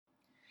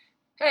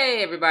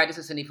Hey everybody, this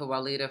is Hanifa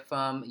Walida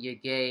from Your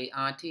Gay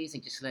Aunties,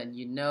 and just letting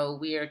you know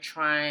we are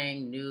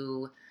trying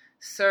new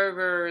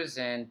servers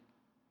and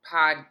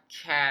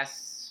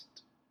podcast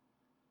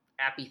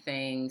appy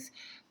things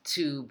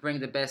to bring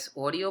the best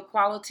audio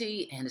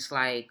quality, and it's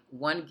like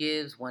one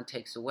gives, one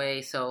takes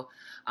away. So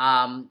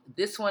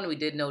this one we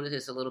did notice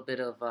is a little bit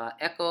of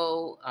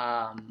echo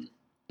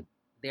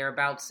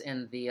thereabouts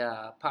in the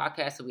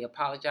podcast, so we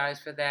apologize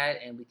for that,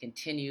 and we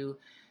continue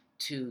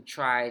to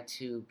try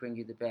to bring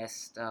you the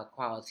best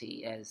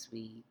quality as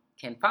we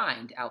can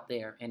find out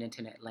there in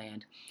internet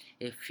land.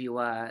 If you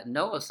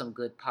know of some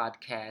good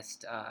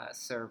podcast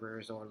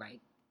servers or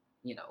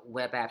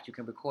web apps you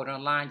can record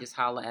online, just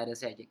holler at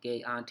us at your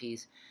gay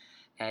aunties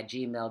at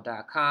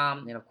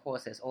gmail.com. And of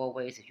course, as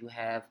always, if you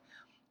have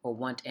or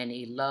want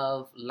any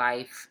love,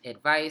 life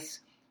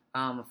advice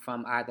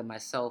from either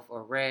myself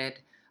or Red,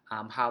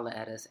 holler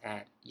at us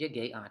at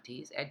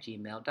yourgayaunties at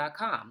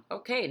gmail.com.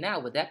 Okay, now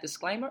with that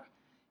disclaimer,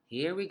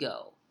 here we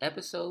go.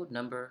 Episode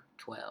number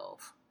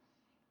 12.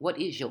 What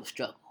is your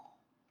struggle?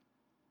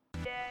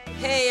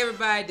 Hey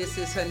everybody, this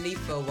is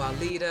Hanifa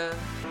Walida.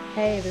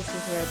 Hey, this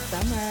is Red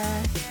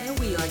Summer. And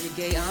we are your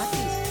gay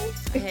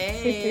aunties.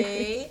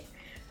 Hey.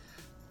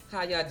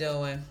 How y'all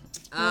doing?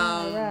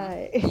 All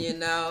right.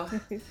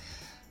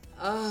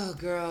 Oh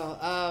girl.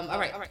 All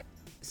right.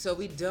 So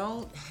we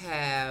don't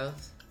have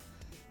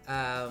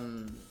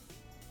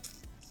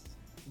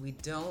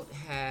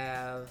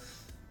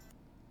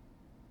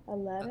a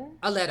letter?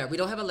 A letter. We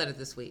don't have a letter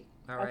this week.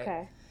 All right.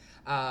 Okay.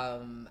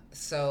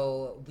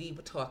 So we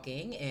were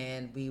talking,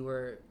 and we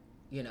were,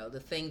 the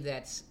thing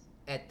that's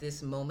at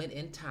this moment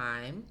in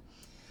time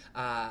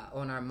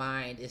on our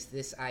mind is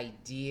this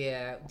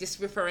idea, just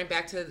referring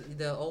back to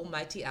the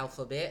almighty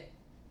alphabet.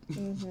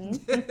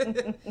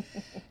 Mm-hmm.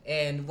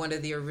 And one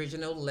of the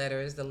original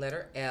letters, the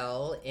letter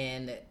L,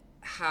 and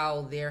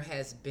how there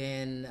has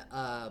been,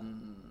 how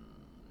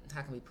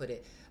can we put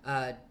it,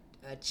 a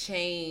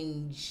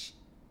change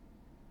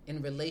in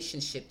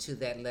relationship to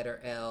that letter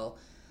L,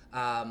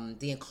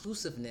 the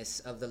inclusiveness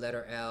of the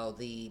letter L,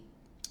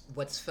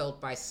 what's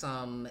felt by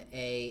some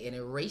an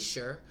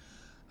erasure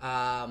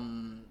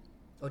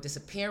or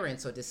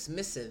disappearance or the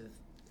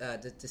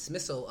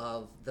dismissal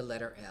of the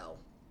letter L.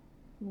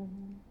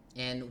 Mm-hmm.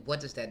 And what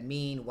does that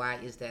mean? Why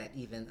is that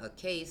even a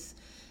case?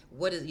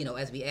 What is,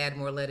 as we add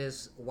more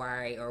letters,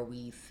 why are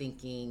we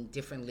thinking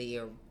differently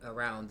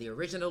around the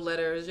original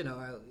letters? Did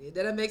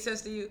that make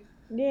sense to you?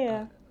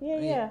 Yeah.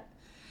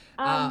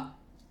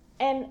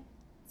 And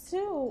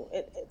two,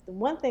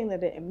 one thing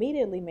that it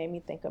immediately made me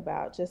think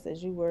about, just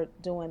as you were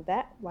doing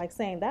that, like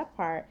saying that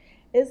part,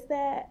 is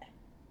that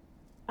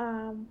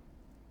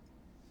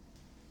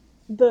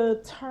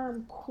the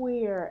term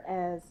queer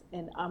as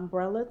an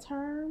umbrella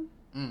term,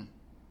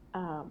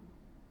 a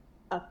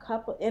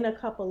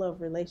couple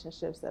of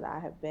relationships that I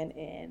have been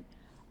in,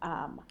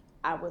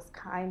 I was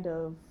kind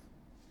of,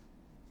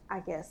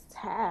 I guess,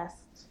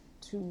 tasked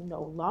to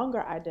no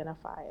longer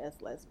identify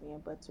as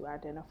lesbian, but to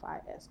identify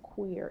as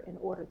queer in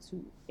order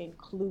to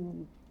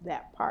include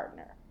that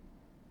partner.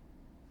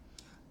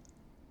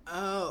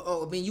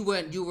 I mean, you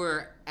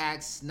were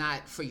asked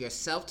not for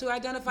yourself to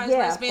identify as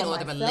lesbian, or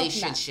the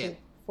relationship?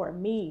 For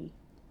me,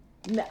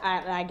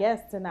 I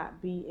guess to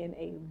not be in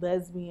a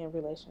lesbian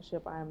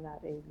relationship. I am not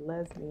a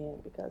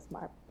lesbian because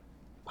my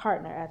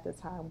partner at the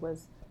time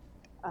was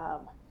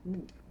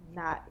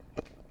not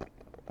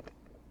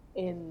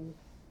in,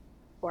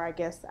 or I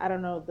guess, I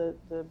don't know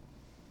the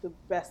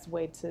best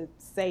way to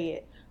say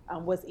it,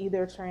 was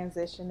either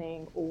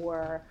transitioning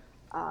or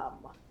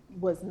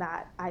was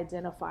not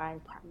identifying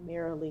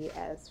primarily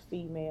as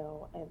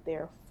female, and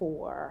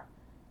therefore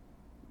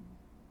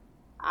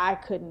I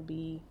couldn't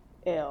be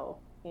L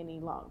any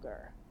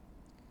longer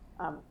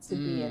to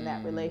be in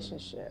that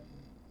relationship.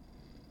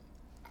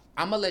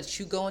 I'm gonna let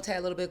you go into that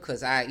a little bit,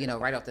 because I,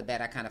 right off the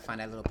bat, I kind of find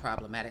that a little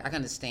problematic. I can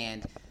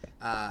understand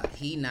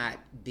he not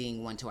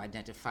being one to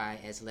identify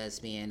as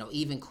lesbian, or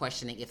even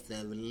questioning if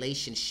the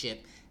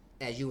relationship,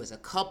 as you as a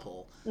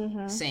couple,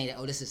 saying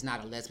that, this is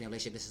not a lesbian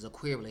relationship, this is a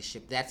queer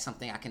relationship. That's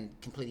something I can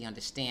completely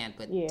understand,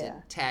 but to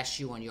task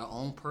you on your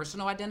own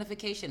personal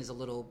identification is a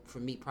little, for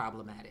me,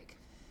 problematic.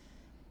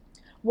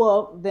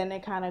 Well, then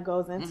it kind of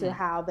goes into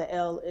how the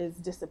L is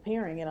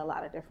disappearing in a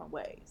lot of different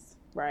ways,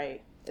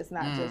 right? It's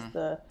not just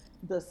the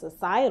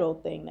societal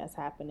thing that's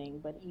happening,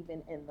 but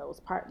even in those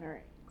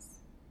partnerings.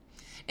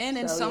 And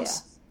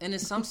in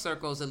some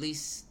circles, at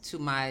least to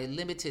my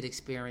limited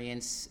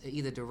experience,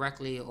 either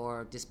directly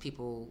or just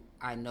people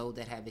I know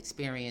that have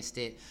experienced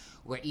it,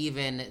 where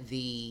even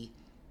the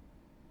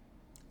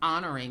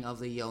honoring of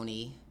the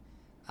yoni,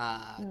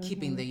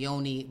 keeping the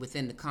yoni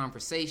within the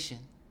conversation,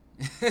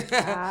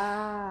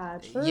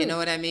 true. You know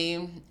what I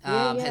mean?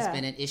 Has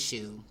been an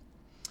issue.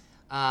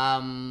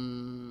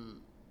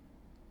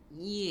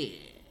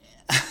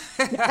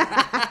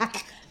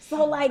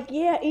 So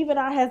even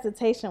our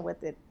hesitation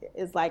with it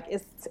is like,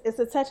 it's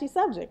a touchy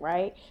subject,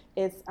 right?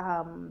 It's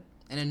an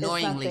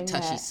annoyingly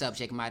touchy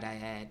subject, might I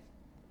add.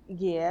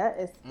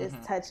 Yeah,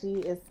 it's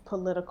touchy, it's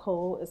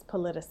political, it's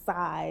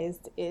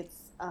politicized,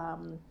 it's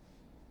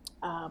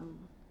um,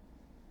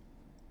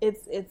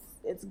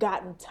 it's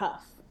gotten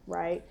tough,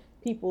 right?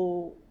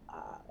 People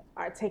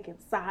are taking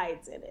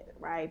sides in it,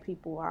 right?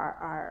 People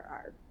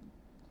are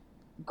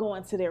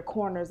going to their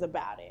corners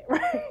about it,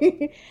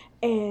 right?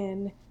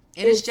 and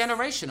And it's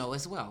generational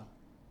as well.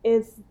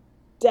 It's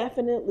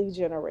definitely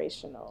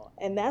generational,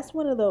 and that's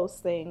one of those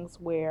things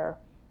where,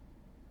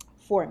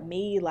 for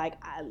me, like,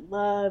 I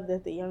love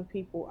that the young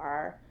people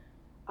are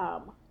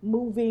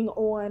moving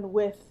on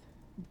with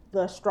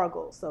the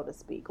struggle, so to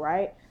speak,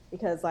 right?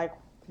 Because, like,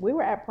 we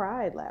were at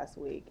Pride last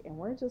week, and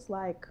we're just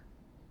like,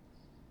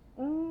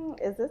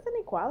 is this an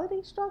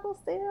equality struggle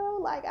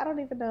still? Like, I don't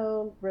even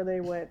know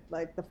really what,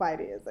 like, the fight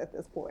is at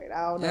this point.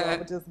 I don't know. I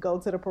would just go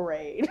to the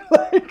parade.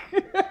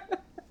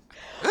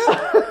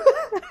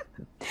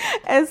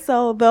 And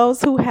so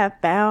those who have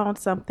found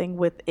something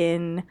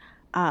within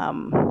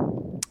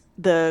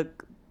the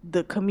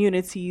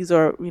communities,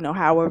 or, you know,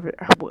 however,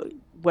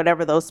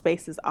 whatever those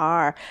spaces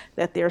are,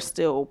 that they're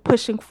still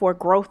pushing for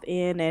growth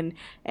in,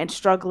 and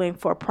struggling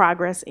for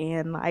progress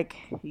in, like,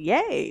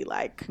 yay,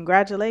 like,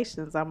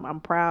 congratulations. I'm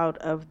proud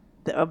of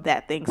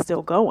that thing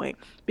still going,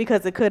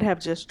 because it could have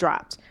just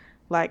dropped.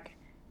 Like,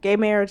 gay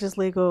marriage is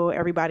legal,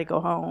 everybody go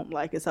home,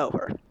 like, it's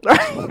over.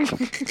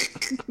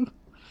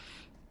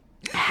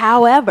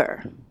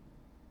 However,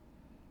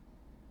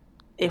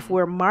 if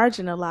we're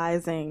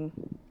marginalizing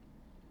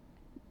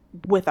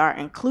with our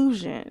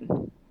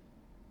inclusion,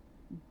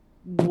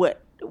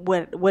 what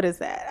is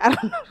that? I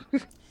don't know.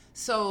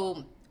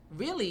 So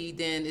really,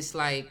 then it's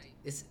like,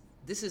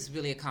 this is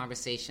really a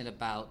conversation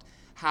about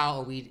how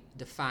are we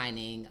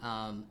defining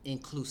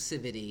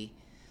inclusivity,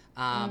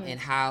 and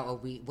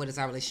what is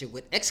our relationship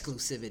with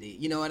exclusivity?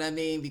 You know what I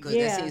mean? Because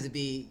that seems to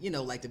be, you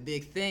know, like the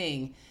big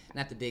thing.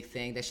 Not the big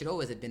thing. That should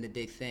always have been the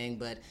big thing.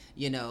 But,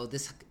 you know,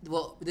 this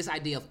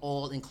idea of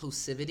all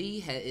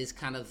inclusivity is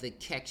kind of the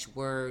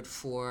catchword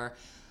for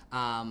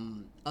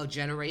a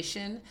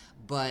generation.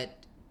 But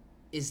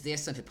is there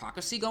some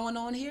hypocrisy going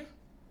on here?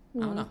 I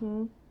don't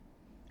know.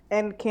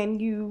 And can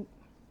you,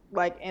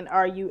 like, and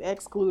are you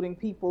excluding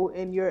people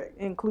in your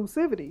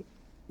inclusivity?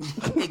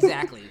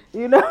 Exactly.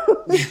 You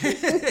know?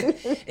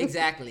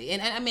 Exactly.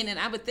 And I mean, and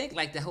I would think,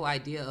 like, the whole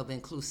idea of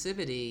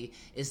inclusivity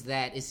is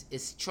that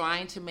it's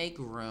trying to make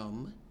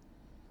room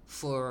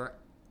for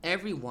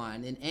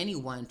everyone and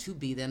anyone to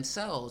be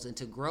themselves and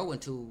to grow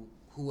into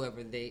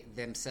whoever they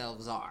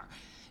themselves are,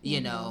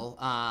 you know,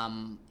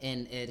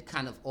 and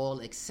kind of all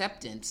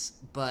acceptance.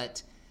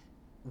 But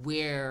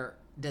where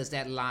does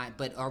that line,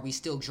 but are we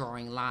still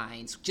drawing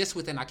lines just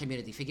within our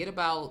community? Forget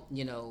about,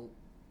 you know,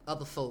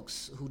 other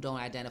folks who don't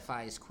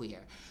identify as queer,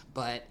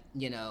 but,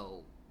 you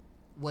know,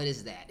 what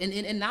is that?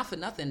 And not for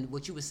nothing,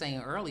 what you were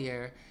saying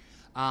earlier,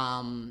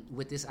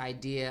 with this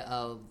idea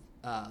of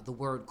the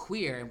word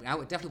queer, and I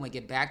would definitely want to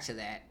get back to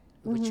that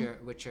with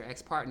your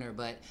ex-partner,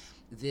 but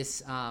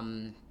this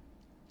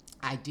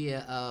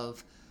idea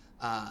of,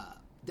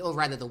 or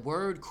rather the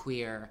word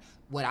queer,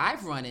 what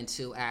I've run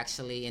into,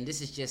 actually, and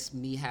this is just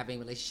me having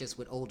relationships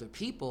with older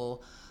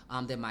people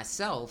than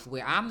myself,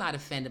 where I'm not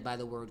offended by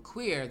the word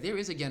queer, there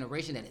is a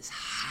generation that is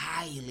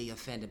highly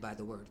offended by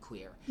the word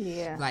queer.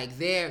 Yeah. Like,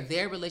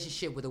 their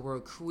relationship with the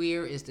word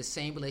queer is the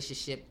same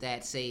relationship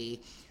that,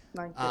 say,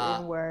 like the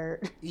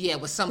N-word. Yeah,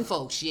 with some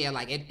folks,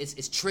 like, it's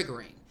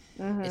triggering.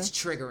 It's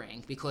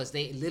triggering because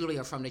they literally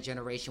are from the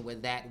generation where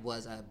that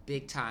was a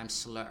big time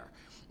slur.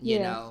 You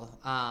know,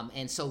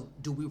 and so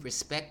do we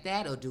respect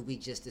that, or do we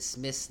just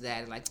dismiss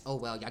that, like, oh,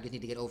 well, y'all just need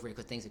to get over it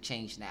because things have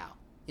changed now?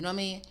 You know what I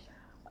mean?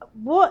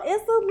 Well,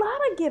 it's a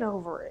lot of get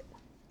over it.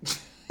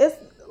 It's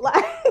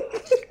like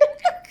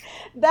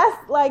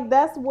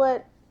that's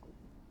what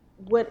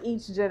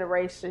each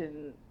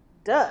generation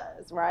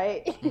does,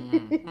 right?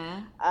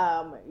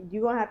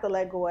 You're gonna have to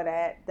let go of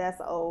that. That's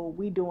old.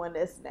 We doing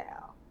this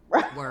now,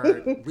 right?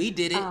 Word. We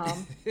did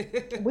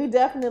it. We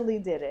definitely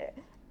did it,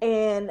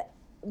 and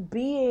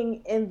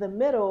being in the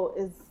middle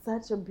is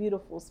such a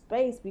beautiful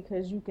space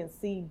because you can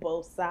see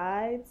both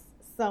sides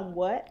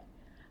somewhat.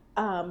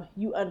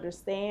 You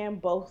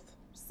understand both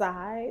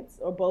sides,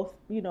 or both,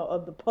 you know,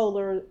 of the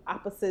polar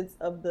opposites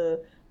of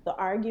the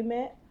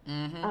argument.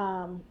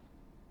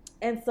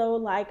 And so,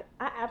 like,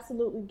 I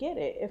absolutely get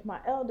it. If my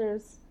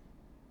elders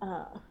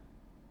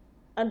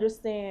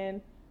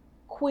understand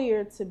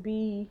queer to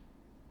be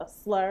a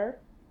slur,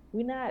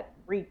 we're not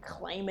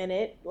reclaiming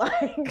it.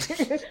 Like,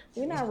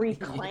 we're not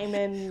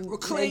reclaiming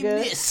reclaim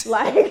niggas. This.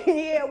 Like,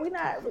 yeah, we're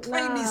not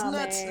reclaim these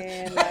nuts.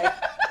 Man. Like,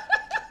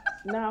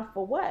 nah,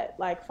 for what?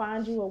 Like,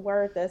 find you a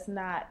word that's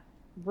not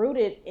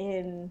rooted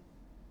in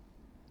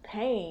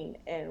pain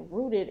and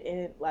rooted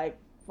in, like,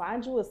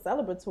 find you a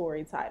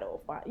celebratory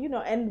title. You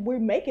know, and we're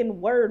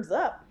making words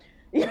up,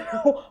 you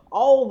know,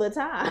 all the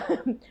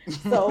time.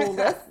 So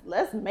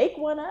let's make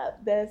one up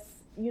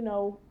that's, you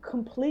know,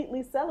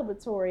 completely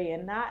celebratory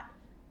and not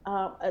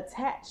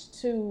attached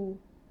to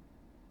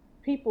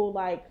people,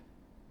 like,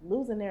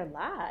 losing their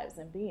lives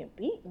and being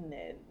beaten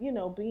and, you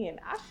know, being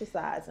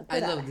ostracized and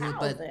put out of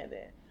housing.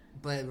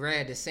 But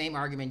Red, the same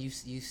argument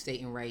you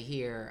stating right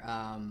here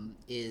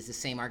is the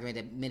same argument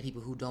that many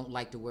people who don't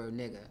like the word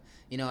nigga.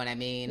 You know what I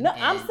mean? No,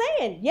 I'm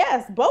saying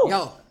yes, both.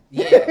 Yo,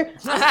 yeah.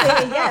 I'm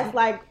saying yes.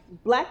 Like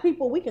black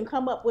people, we can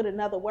come up with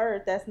another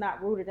word that's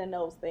not rooted in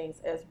those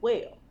things as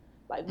well.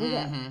 Like we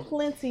have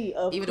plenty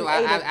of even though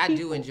I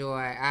do enjoy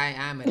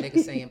I'm a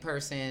nigga saying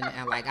person,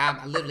 and like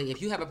I'm literally,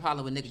 if you have a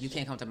problem with nigga, you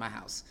can't come to my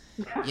house.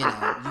 You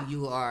know,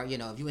 you are, you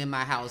know, if you in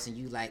my house and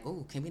you like,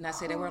 oh, can we not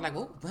say that word? Like,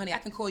 oh, honey, I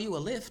can call you a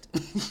lift.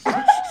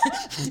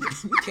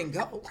 You can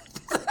go.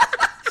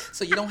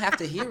 So you don't have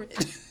to hear it.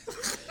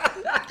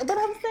 But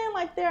I'm saying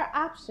like there are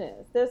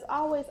options. There's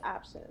always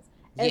options.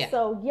 And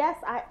so yes,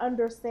 I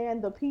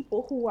understand the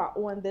people who are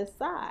on this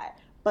side.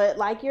 But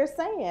like you're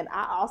saying,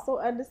 I also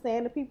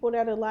understand the people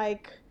that are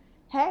like,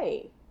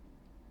 hey,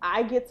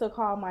 I get to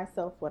call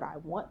myself what I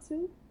want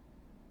to.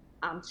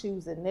 I'm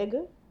choosing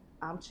nigga.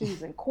 I'm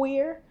choosing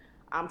queer.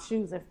 I'm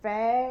choosing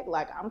fag.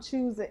 Like I'm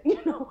choosing, you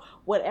know,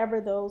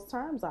 whatever those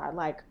terms are.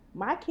 Like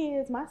my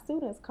kids, my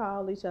students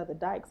call each other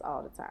dykes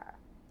all the time.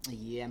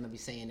 Yeah, I'm gonna be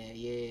saying that.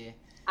 Yeah.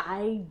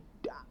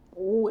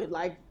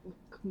 Like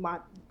my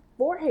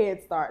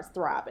forehead starts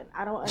throbbing.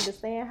 I don't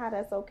understand how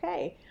that's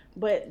okay,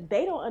 but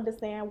they don't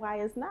understand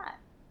why it's not.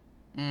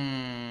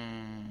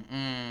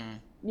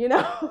 You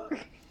know.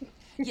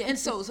 Yeah, and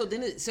so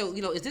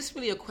you know, is this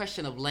really a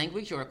question of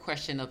language or a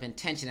question of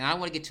intention? And I don't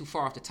want to get too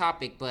far off the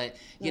topic, but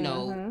you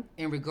know,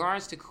 in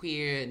regards to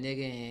queer,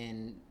 nigga,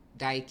 and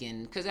dyke,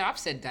 and because I've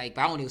said dyke,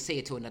 but I don't even say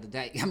it to another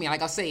dyke. I mean,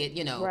 like I'll say it,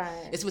 you know,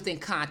 It's within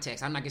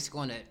context. I'm not just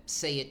going to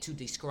say it to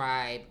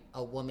describe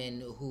a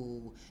woman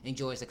who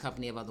enjoys the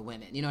company of other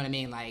women. You know what I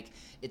mean? Like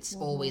it's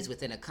always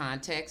within a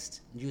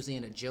context, usually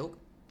in a joke.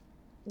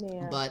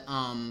 Yeah. But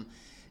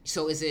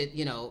so is it,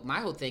 you know,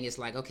 my whole thing is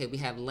like, okay, we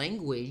have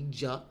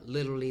language,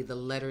 literally the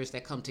letters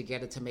that come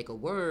together to make a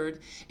word,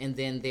 and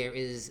then there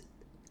is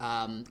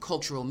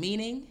cultural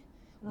meaning,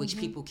 which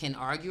people can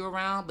argue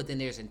around, but then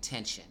there's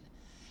intention.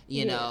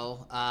 You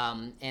know,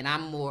 and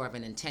I'm more of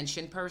an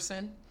intention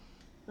person,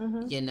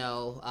 you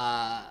know,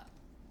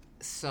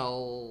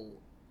 so,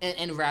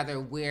 and rather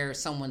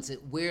where's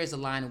the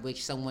line in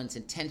which someone's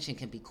intention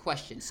can be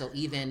questioned. So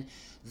even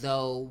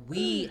though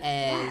we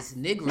as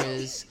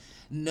niggers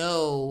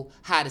know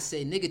how to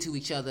say nigga to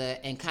each other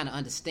and kind of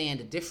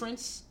understand the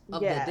difference of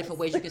the different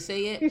ways you can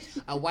say it,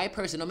 a white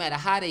person, no matter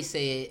how they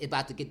say it,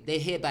 their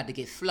head about to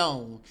get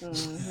flown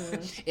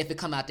if it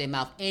come out their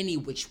mouth any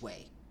which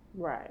way.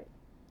 Right.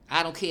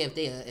 I don't care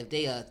if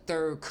they a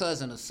third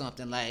cousin or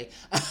something like.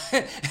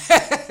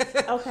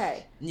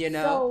 Okay. You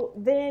know. So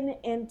then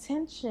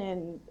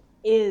intention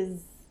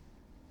is.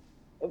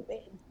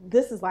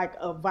 This is like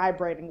a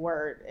vibrating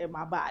word in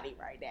my body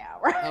right now,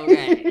 right?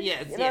 Okay.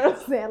 Yes. You know what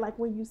I'm saying? Like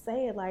when you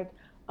say it, like,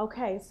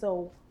 okay,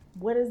 so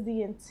what is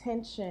the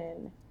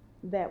intention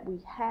that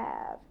we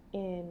have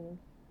even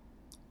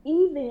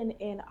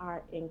in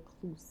our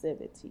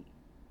inclusivity,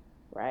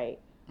 right?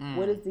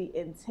 What is the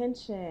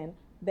intention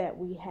that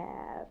we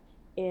have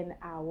in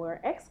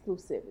our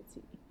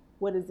exclusivity?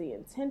 What is the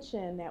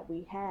intention that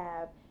we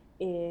have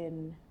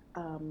in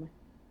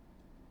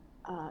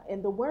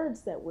the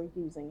words that we're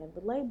using and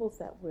the labels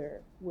that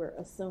we're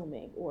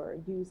assuming or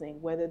using,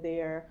 whether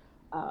they're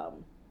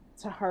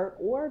to hurt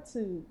or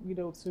to, you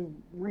know, to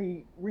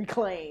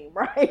reclaim,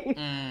 right?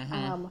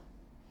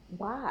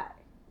 Why?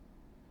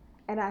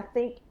 And I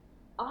think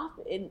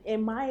often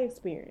in my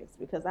experience,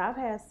 because I've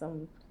had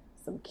some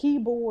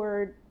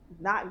keyboard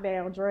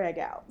knockdown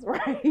dragouts,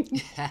 right?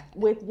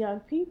 With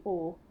young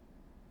people,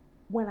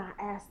 when I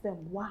ask them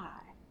why,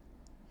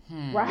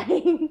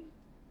 right?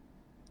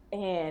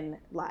 And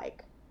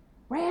like,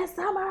 Red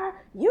Summer,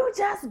 you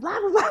just blah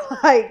blah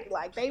blah,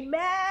 like they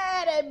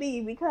mad at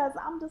me because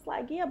I'm just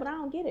like, yeah, but I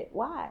don't get it.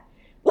 Why?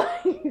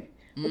 Like,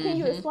 but can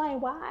you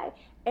explain why?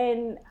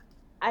 And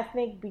I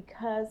think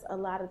because a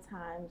lot of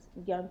times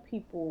young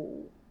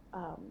people,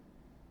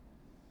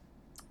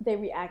 they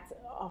react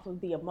off of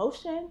the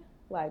emotion.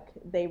 Like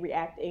they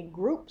react in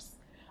groups,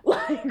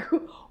 like,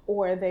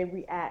 or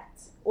they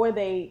act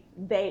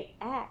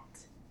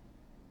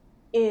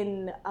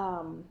in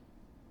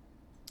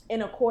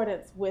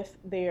accordance with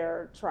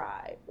their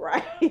tribe,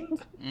 right?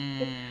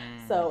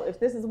 So if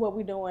this is what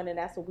we're doing, and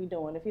that's what we're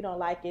doing. If you don't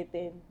like it,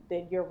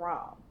 then you're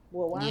wrong.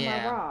 Well, why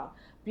am I wrong?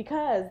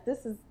 Because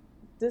this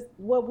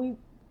what we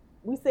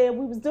said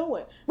we was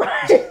doing,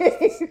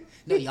 right?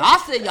 No, y'all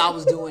said y'all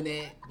was doing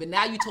it, but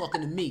now you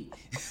talking to me.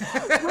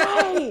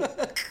 Right.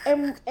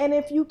 And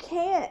if you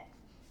can't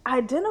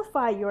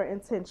identify your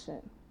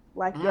intention,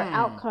 like your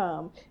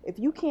outcome, if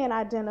you can't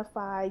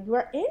identify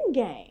your end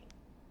game,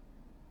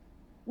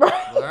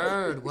 right?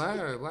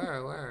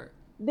 Word.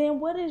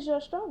 Then what is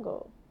your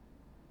struggle?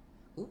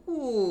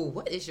 Ooh,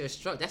 what is your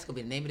struggle? That's gonna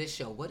be the name of this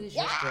show. What is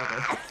your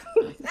struggle?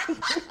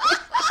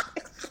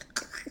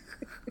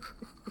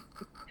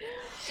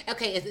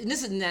 Okay,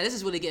 this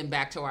is really getting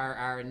back to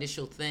our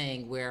initial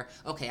thing where,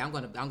 okay, I'm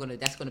gonna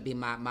that's gonna be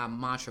my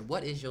mantra.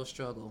 What is your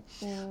struggle?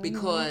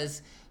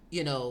 Because,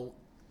 you know,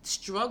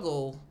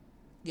 struggle,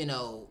 you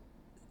know,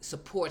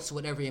 supports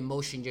whatever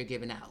emotion you're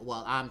giving out.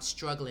 Well, I'm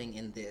struggling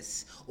in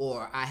this,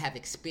 or I have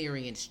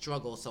experienced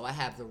struggle, so I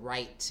have the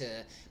right to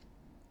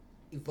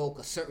evoke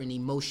a certain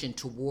emotion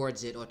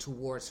towards it or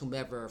towards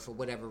whomever for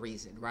whatever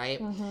reason,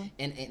 right? Mm-hmm.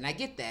 And I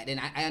get that, and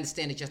I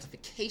understand the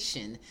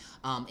justification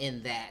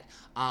in that.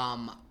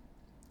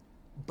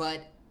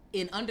 But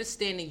in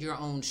understanding your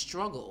own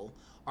struggle,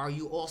 are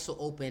you also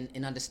open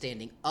in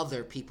understanding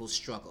other people's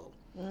struggle?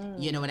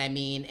 You know what I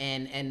mean?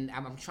 And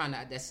I'm trying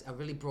to, that's a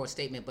really broad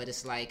statement, but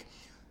it's like,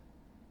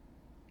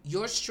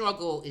 your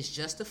struggle is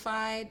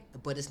justified,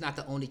 but it's not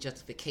the only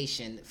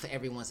justification for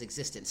everyone's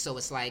existence. So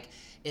it's like,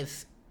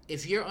 if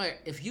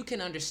you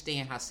can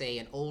understand how, say,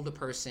 an older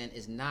person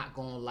is not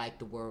going to like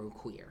the word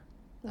queer,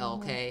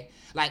 okay?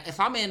 Like if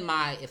I'm in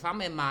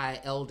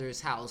my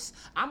elder's house,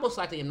 I most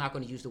likely am not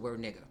going to use the word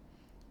nigger.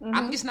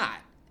 I'm just not.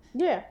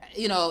 Yeah.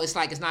 You know, it's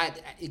like, it's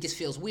not, it just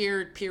feels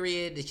weird,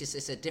 period.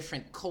 It's a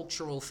different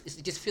cultural,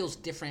 it just feels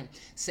different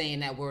saying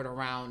that word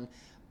around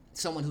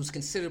someone who's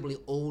considerably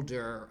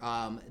older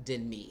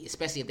than me,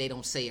 especially if they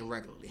don't say it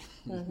regularly.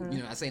 You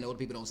know, I'm saying older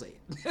people don't say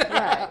it.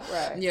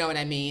 Right. You know what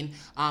I mean?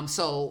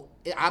 So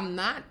I'm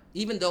not,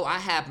 even though I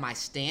have my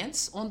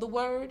stance on the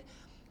word,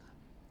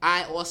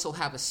 I also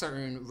have a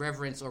certain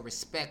reverence or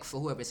respect for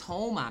whoever's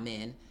home I'm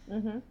in,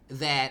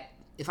 that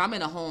if I'm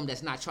in a home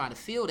that's not trying to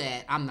feel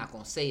that, I'm not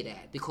going to say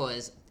that,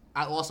 because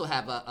I also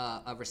have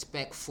a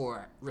respect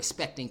for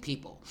respecting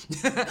people.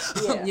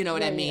 You know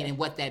what I mean? And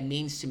what that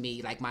means to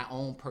me, like my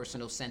own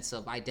personal sense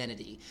of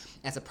identity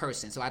as a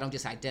person. So I don't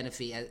just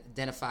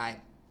identify,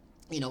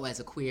 you know, as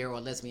a queer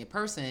or lesbian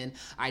person.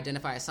 I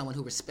identify as someone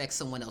who respects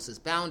someone else's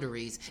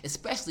boundaries,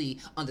 especially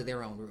under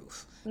their own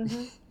roof.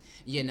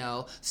 You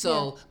know?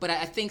 So, but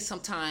I think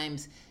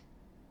sometimes,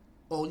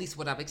 or at least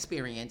what I've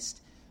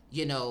experienced,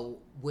 you know,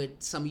 with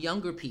some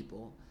younger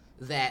people,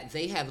 that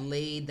they have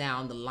laid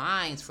down the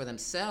lines for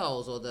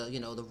themselves, or the,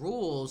 you know, the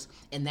rules,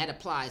 and that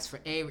applies for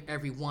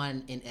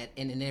everyone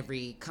in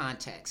every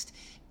context.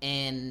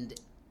 And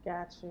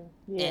got you.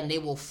 Yeah. And they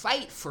will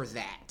fight for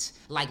that,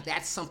 like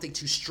that's something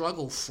to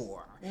struggle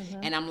for.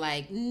 And I'm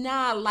like,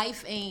 nah,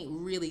 life ain't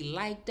really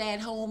like that,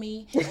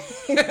 homie.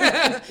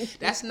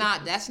 That's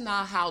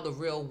not how the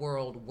real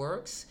world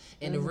works.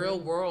 And the real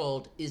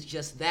world is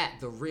just that,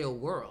 the real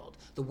world,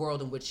 the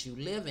world in which you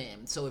live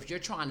in. So if you're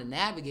trying to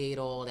navigate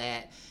all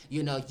that,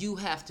 you know, you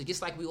have to,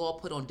 just like we all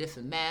put on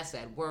different masks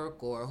at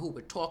work or who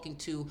we're talking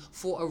to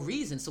for a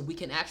reason, so we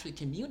can actually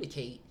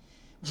communicate,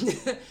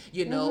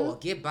 you know, or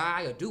get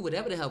by or do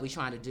whatever the hell we're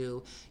trying to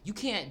do. You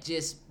can't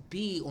just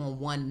be on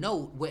one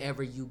note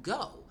wherever you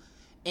go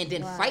and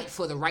then fight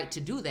for the right to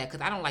do that.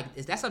 Because I don't like,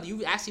 is that something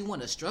you actually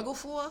want to struggle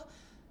for?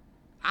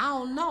 I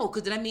don't know,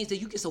 because that means that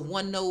you get a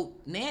one-note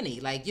nanny.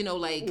 Like, you know,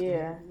 like,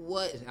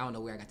 what? I don't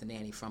know where I got the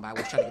nanny from, but I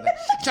was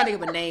trying to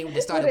give a name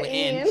that started with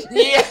N.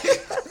 Yeah.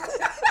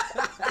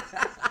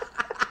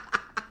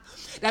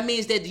 That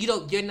means that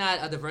you're not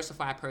a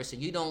diversified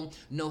person. You don't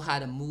know how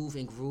to move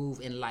and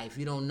groove in life.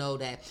 You don't know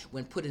that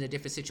when put in a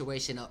different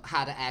situation,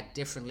 how to act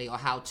differently or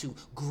how to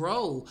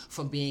grow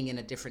from being in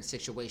a different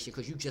situation,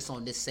 because you're just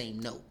on this same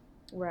note.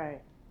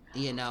 Right.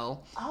 You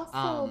know?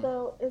 Also,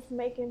 though, it's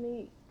making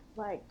me,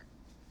 like,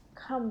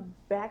 come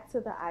back to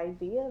the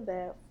idea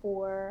that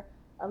for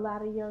a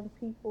lot of young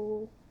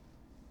people,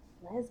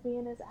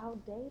 lesbian is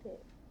outdated.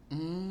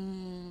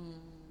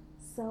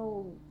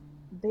 So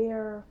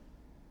their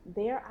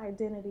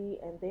identity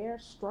and their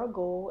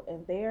struggle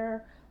and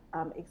their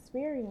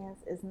experience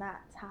is not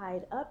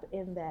tied up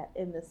in that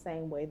in the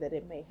same way that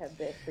it may have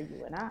been for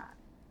you and I.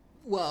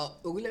 Well,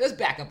 let's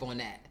back up on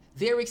that.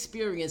 Their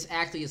experience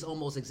actually is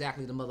almost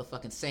exactly the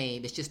motherfucking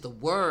same. It's just the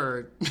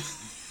word,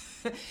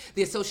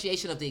 the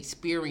association of the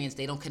experience,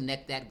 they don't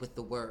connect that with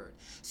the word.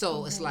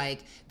 So it's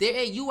like,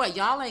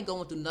 y'all ain't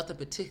going through nothing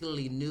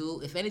particularly new.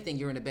 If anything,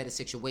 you're in a better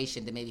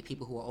situation than maybe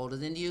people who are older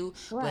than you.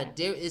 Right. But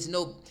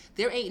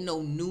there ain't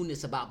no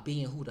newness about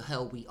being who the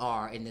hell we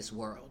are in this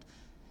world.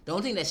 The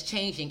only thing that's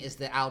changing is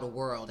the outer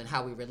world and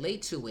how we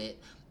relate to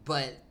it.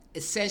 But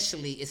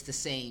essentially it's the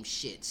same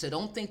shit. So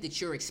don't think that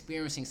you're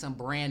experiencing some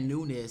brand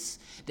newness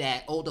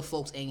that older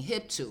folks ain't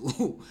hip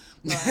to.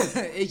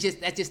 Right.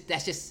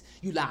 that's just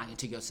you lying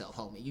to yourself,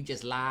 homie. You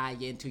just lie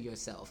into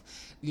yourself,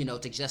 you know,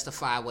 to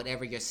justify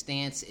whatever your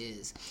stance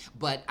is.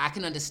 But I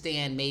can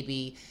understand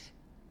maybe,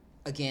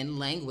 again,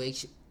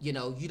 language, you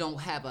know, you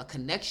don't have a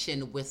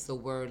connection with the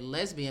word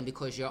lesbian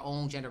because your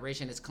own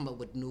generation has come up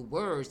with new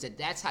words,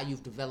 that's how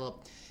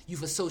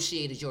you've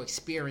associated your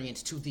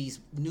experience to these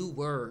new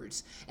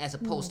words as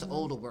opposed to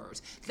older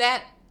words.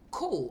 That,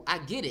 cool, I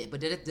get it, but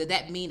did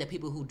that mean that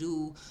people who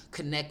do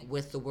connect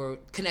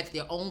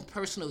their own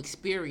personal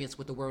experience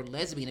with the word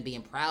lesbian and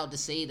being proud to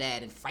say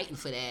that and fighting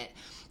for that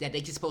they're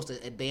just supposed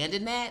to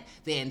abandon that,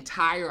 their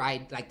entire,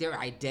 like their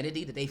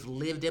identity that they've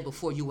lived in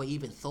before you were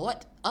even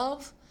thought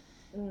of?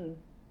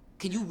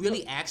 Can you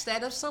really ask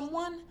that of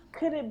someone?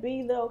 Could it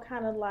be, though,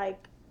 kind of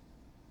like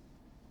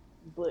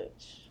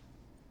butch?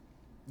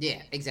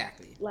 Yeah,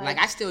 exactly. Like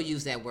I still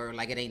use that word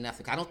like it ain't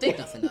nothing. I don't think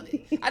nothing of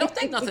it. I don't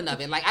think nothing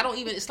of it. Like I don't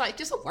even, it's like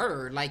just a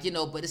word, like, you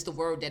know, but it's the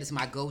word that is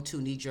my go-to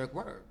knee-jerk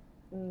word.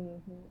 Hmm.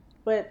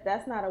 But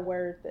that's not a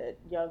word that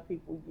young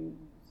people use.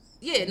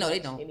 Yeah, no, they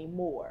don't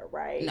anymore,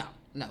 right? No,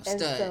 and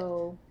stud.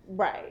 So,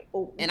 right,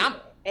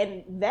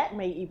 and that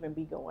may even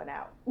be going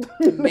out.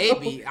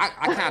 Maybe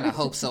I kind of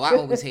hope so. I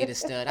always hated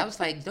stud. I was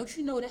like, don't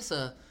you know that's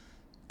a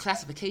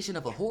classification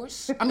of a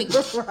horse? I mean,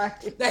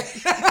 right.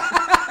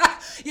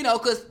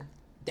 Because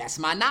that's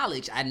my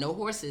knowledge. I know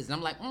horses, and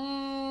I'm like,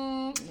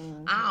 I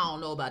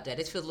don't know about that.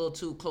 This feels a little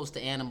too close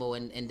to animal,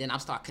 and then I'll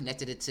start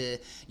connected it to,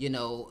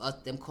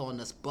 them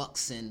calling us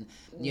bucks and,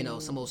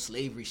 some old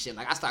slavery shit.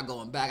 Like, I start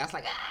going back. I was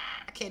like,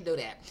 I can't do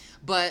that.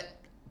 But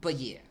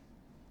yeah.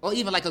 Or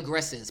even like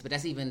aggressors, but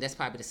that's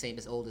probably the same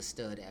as old as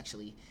stud,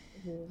 actually.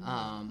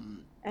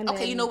 Mm-hmm.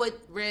 Okay, you know what,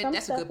 Red? Some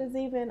that's stuff a good. Is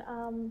even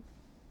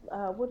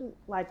what is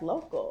like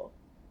local,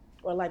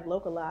 or like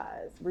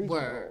localized, regional.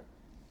 Word.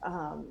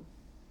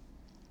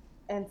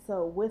 And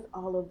so with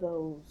all of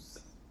those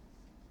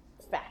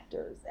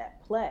factors at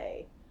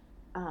play,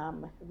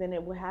 then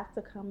it would have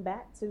to come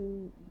back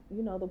to,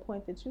 the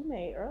point that you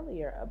made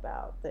earlier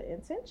about the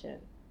intention.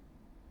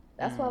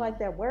 That's why, like,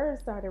 that word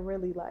started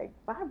really, like,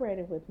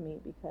 vibrating with me,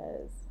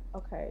 because,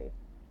 okay,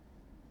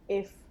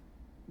 if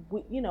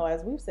we,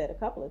 as we've said a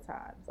couple of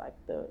times, like,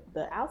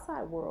 the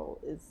outside world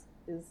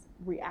is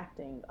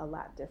reacting a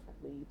lot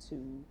differently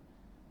to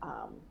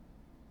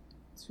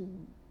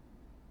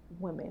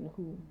women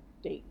who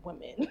date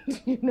women,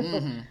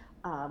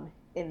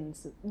 and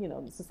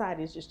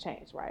society has just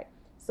changed, right?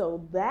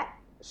 So that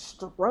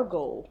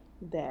struggle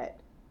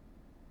that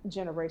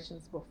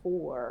generations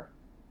before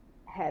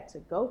had to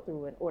go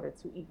through in order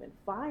to even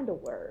find a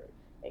word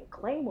and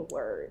claim a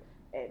word,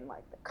 and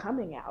like the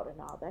coming out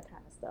and all that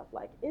kind of stuff,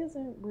 like,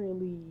 isn't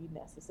really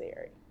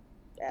necessary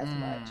as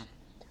much.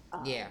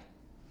 Yeah.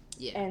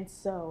 And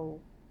so,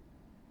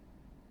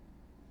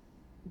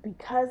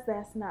 because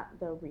that's not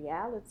the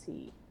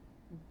reality,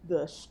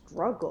 the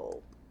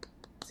struggle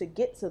to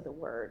get to the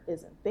word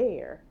isn't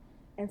there.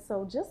 And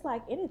so, just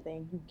like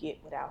anything you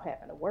get without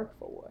having to work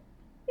for,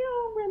 you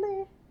don't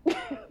really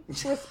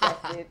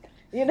respect it.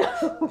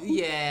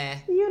 Yeah.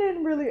 You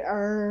didn't really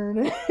earn,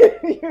 in for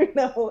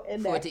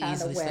that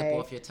kind of way. Slip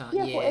off your tongue.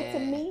 Yeah, for it to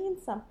mean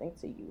something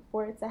to you,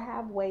 for it to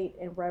have weight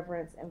and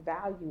reverence and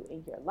value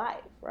in your life,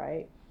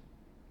 right?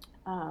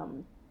 I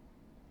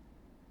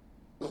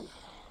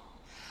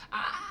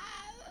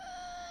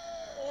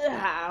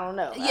don't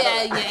know.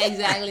 Yeah,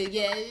 exactly.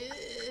 Yeah.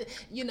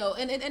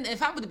 And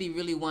if I were to be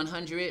really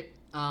 100,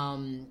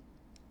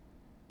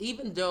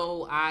 even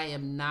though I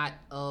am not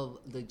of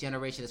the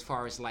generation as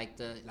far as like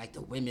the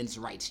women's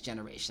rights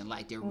generation,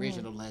 like the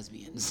original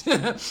lesbians,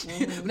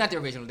 not the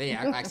original, they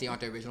actually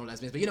aren't the original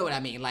lesbians, but you know what I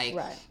mean, like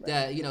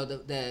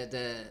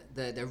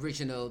the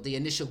original, the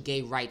initial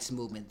gay rights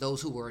movement,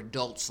 those who were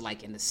adults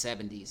like in the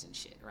 70s and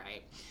shit,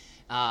 right?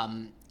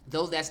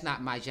 Though that's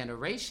not my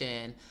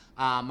generation,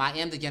 I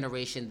am the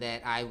generation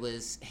that I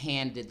was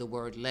handed the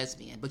word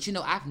lesbian. But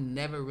I've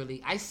never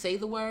really, I say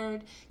the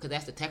word because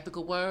that's the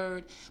technical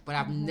word, but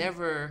I've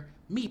never,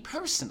 me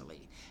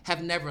personally,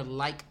 have never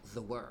liked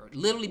the word.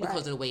 Literally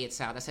because of the way it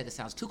sounds. I said it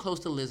sounds too close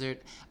to lizard.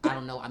 I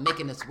don't know. I'm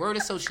making this word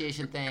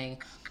association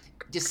thing.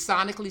 Just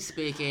sonically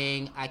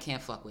speaking, I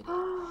can't fuck with it.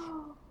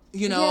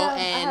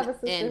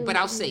 But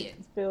I'll say it.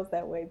 Feels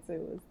that way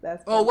too.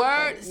 That's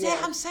word. Yeah,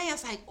 I'm saying,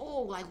 it's like,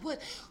 like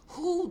what?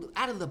 Who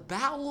out of the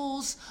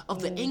bowels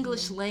of the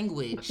English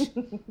language,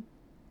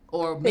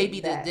 or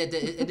maybe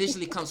the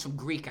initially comes from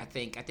Greek. I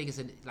think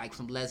it's like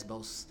from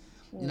Lesbos.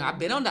 I've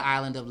been on the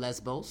island of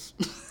Lesbos.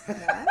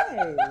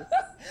 Nice.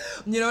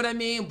 You know what I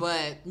mean?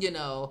 But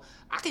I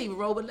can't even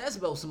roll with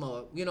Lesbos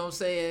more. You know what I'm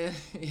saying?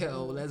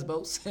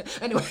 Lesbos.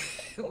 Anyway,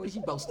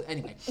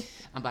 anyway,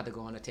 I'm about to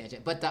go on a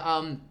tangent. But the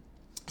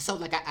So,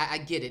 like, I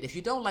get it. If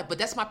you don't like, but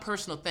that's my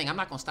personal thing. I'm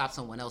not going to stop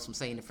someone else from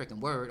saying the freaking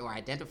word or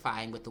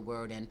identifying with the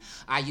word. And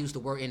I use the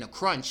word in a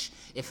crunch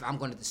if I'm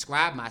going to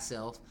describe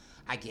myself,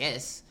 I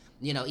guess,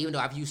 even though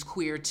I've used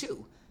queer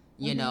too,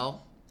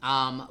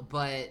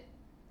 but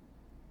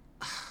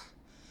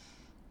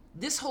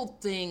this whole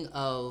thing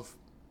of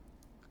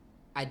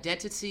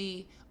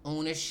identity,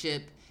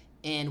 ownership,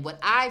 and what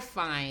I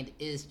find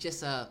is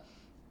just a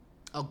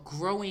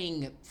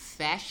growing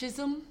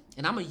fascism.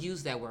 And I'm going to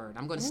use that word.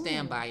 I'm going to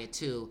stand by it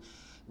too.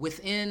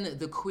 Within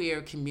the queer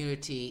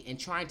community, and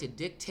trying to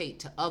dictate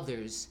to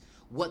others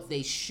what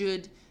they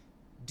should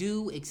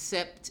do,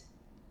 accept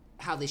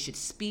how they should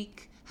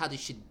speak, how they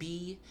should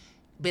be.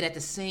 But at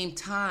the same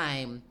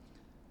time,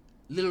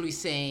 literally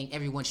saying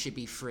everyone should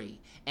be free.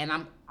 And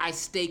I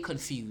stay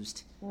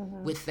confused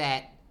with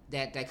that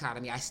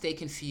dichotomy. I stay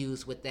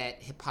confused with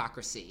that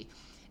hypocrisy.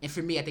 And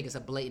for me, I think it's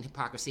a blatant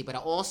hypocrisy.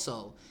 But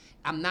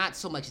I'm not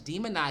so much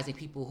demonizing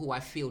people who I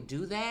feel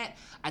do that.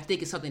 I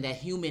think it's something that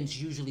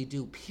humans usually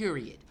do,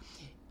 period.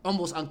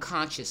 Almost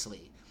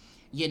unconsciously,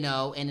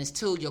 and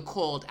until you're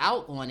called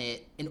out on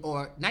it,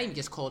 or not even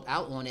just called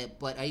out on it,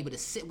 but are able to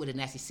sit with it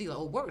and actually see, like,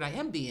 oh, word, I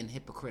am being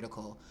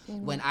hypocritical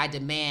when I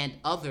demand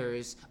of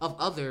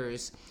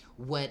others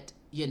what,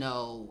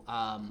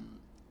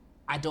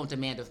 I don't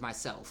demand of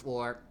myself,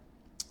 or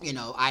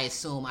I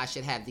assume I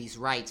should have these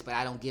rights, but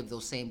I don't give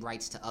those same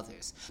rights to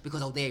others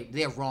because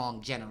they're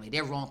wrong generally.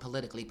 They're wrong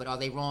politically, but are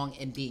they wrong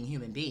in being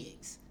human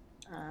beings?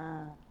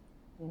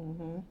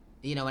 Mm-hmm.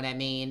 You know what I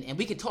mean? And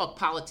we can talk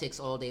politics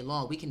all day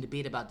long. We can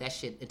debate about that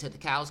shit until the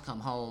cows come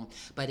home.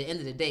 But at the end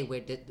of the day,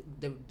 where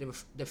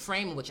the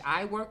frame in which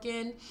I work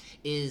in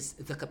is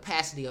the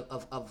capacity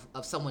of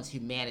someone's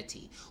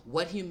humanity.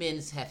 What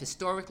humans have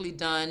historically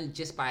done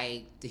just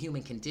by the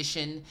human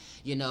condition,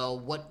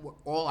 what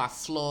all our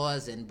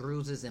flaws and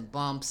bruises and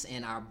bumps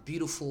and our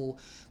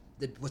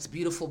what's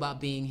beautiful about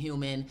being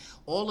human,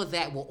 all of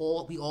that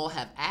we all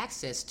have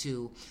access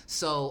to.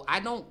 So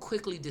I don't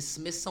quickly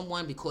dismiss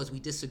someone because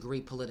we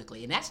disagree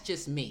politically, and that's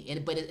just me.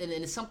 But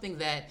it's something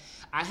that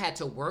I had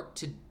to work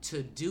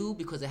to do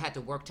because I had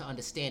to work to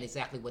understand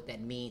exactly what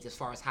that means as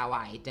far as how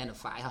I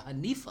identify, how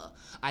Hanifa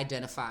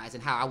identifies,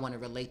 and how I want to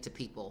relate to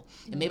people.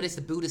 And maybe it's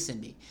the Buddhist in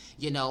me,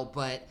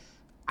 But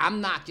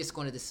I'm not just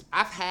going to.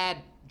 I've had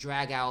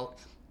drag out.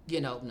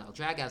 No,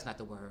 drag out is not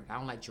the word. I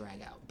don't like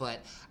drag out.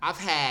 But I've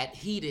had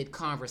heated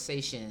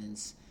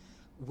conversations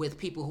with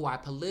people who I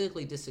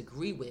politically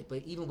disagree with.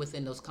 But even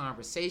within those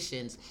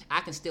conversations, I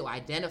can still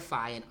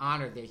identify and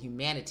honor their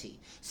humanity.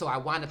 So I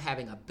wind up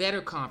having a better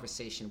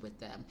conversation with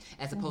them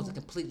as opposed to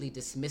completely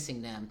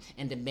dismissing them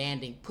and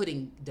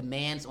putting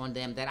demands on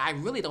them that I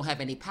really don't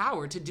have any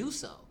power to do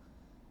so.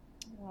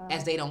 Wow.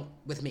 As they don't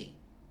with me.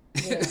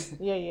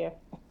 Yeah.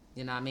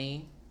 You know what I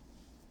mean?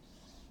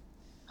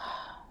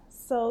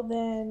 So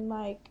then,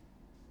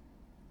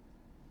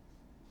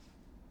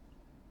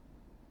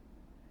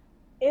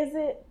 is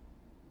it,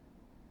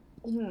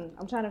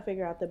 I'm trying to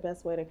figure out the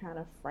best way to kind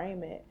of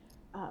frame it,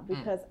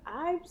 because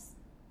I'm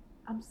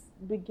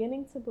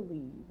beginning to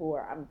believe,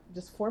 or I'm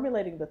just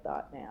formulating the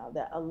thought now,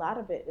 that a lot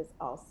of it is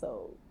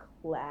also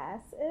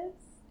classist.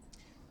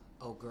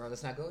 Oh, girl,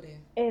 let's not go there.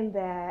 In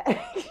that...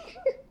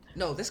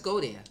 No, let's go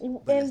there.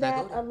 And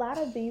that a lot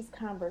of these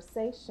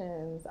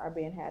conversations are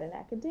being had in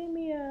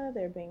academia.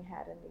 They're being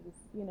had in these,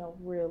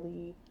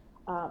 really,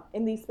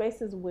 in these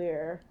spaces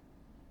where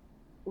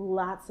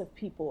lots of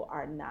people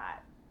are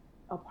not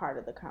a part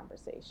of the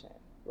conversation,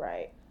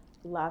 right?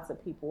 Lots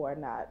of people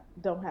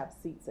don't have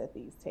seats at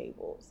these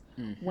tables.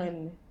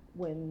 Mm-hmm.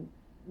 When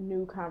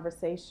new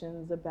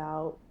conversations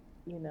about,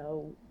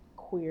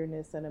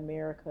 queerness in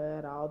America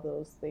and all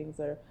those things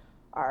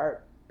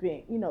are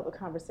being, the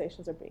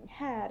conversations are being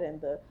had, and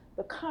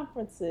the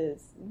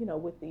conferences,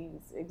 with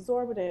these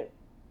exorbitant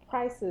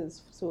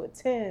prices to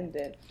attend,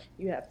 and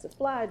you have to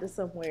fly to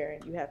somewhere,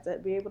 and you have to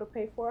be able to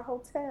pay for a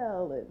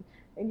hotel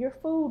and your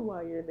food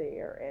while you're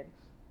there,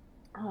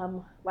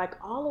 and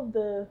all of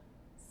the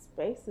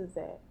spaces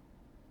that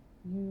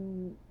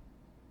you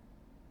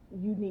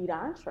need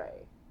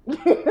entree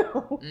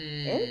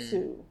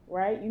into,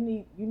 right? You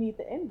need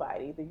the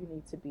invite. Either you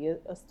need to be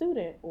a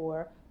student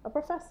or a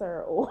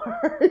professor, or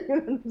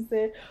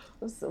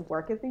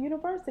work at the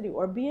university,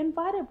 or be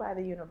invited by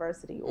the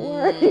university,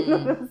 or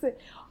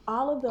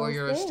all of those. Or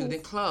you're things, a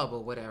student club or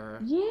whatever.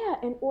 Yeah,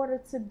 in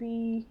order to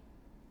be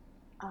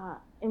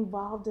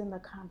involved in the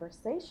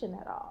conversation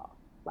at all.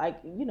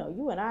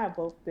 You and I have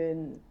both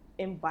been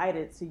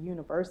invited to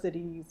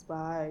universities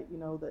by the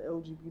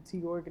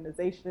LGBT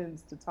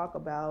organizations to talk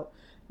about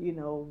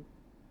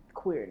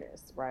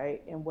queerness,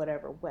 right, in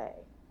whatever way.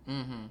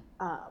 Mm-hmm.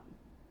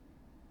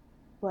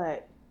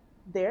 But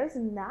there's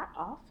not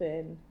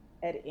often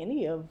at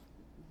any of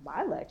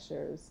my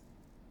lectures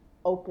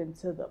open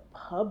to the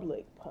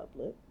public,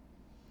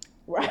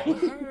 right?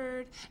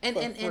 Word.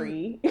 And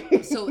free.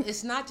 So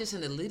it's not just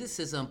an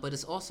elitism, but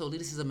it's also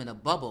elitism in a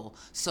bubble.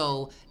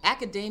 So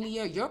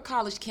academia, your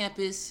college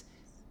campus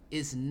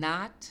is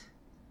not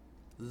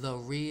the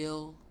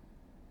real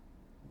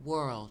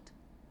world.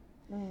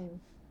 I'm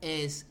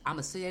going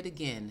to say it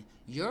again.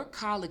 Your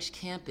college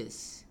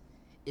campus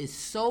is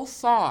so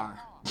far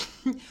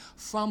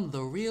from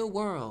the real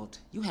world,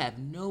 you have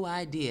no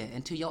idea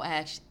until your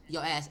ass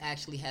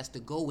actually has to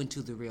go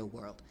into the real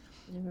world.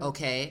 Mm-hmm.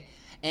 Okay?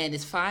 And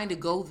it's fine to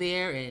go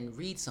there and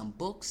read some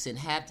books and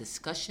have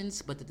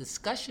discussions, but the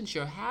discussions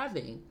you're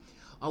having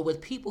are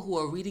with people who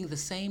are reading the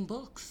same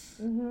books.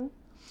 Mm-hmm.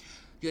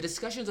 Your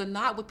discussions are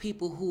not with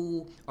people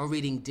who are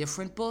reading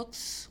different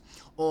books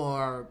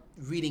or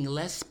reading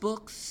less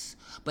books,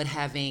 but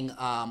having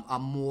a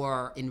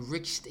more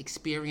enriched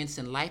experience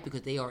in life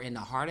because they are in the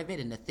heart of it,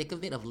 in the thick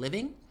of it, of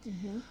living,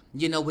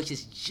 which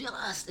is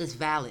just as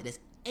valid as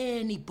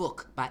any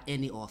book by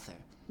any author.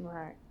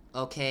 Right.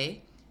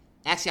 Okay?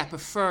 Actually, I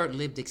prefer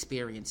lived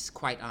experience,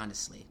 quite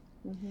honestly.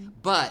 Mm-hmm.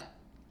 But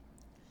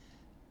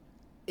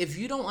if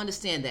you don't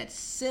understand that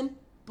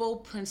simple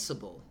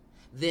principle,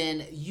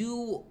 then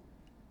you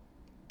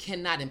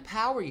cannot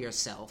empower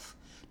yourself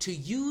to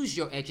use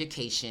your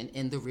education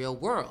in the real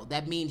world.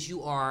 That means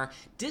you are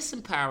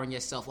disempowering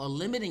yourself or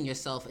limiting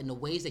yourself in the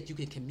ways that you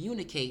can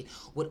communicate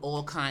with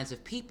all kinds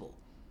of people.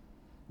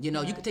 You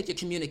know, you can take your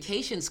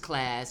communications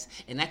class,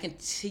 and that can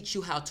teach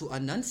you how to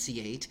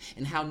enunciate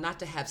and how not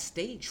to have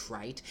stage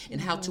fright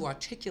and how to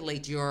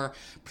articulate your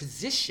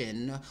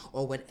position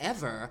or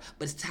whatever,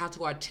 but it's how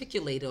to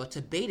articulate or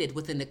debate it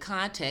within the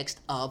context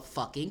of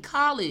fucking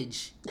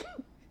college.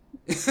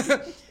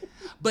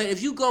 But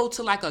if you go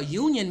to like a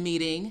union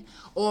meeting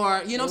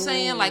or, you know what I'm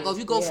saying? Like, or if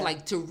you go for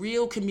like to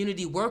real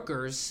community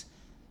workers,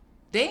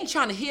 they ain't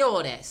trying to hear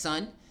all that,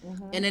 son.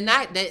 And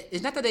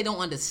it's not that they don't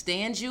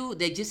understand you.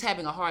 They're just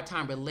having a hard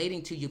time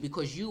relating to you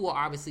because you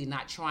are obviously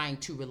not trying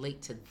to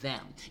relate to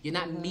them. You're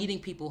not meeting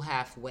people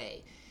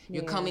halfway.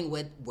 You're coming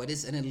with what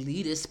is an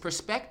elitist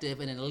perspective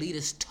and an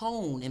elitist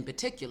tone in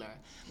particular.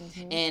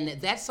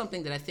 And that's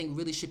something that I think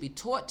really should be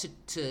taught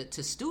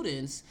to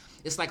students.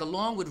 It's like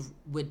along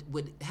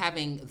with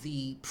having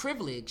the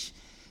privilege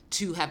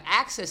to have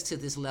access to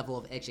this level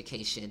of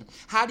education,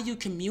 how do you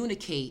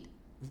communicate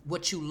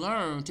what you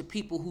learn to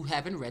people who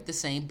haven't read the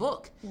same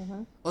book?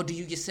 Or do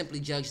you just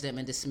simply judge them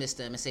and dismiss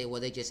them and say, well,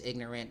 they're just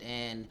ignorant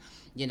and,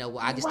 you know,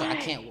 well, I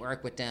can't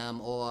work with them,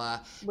 or,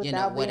 you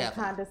know,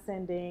 whatever.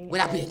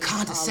 Without being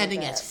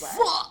condescending as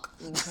fuck.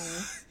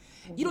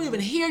 You don't even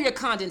hear your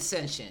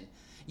condescension,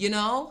 you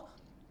know?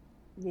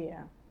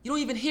 Yeah. You don't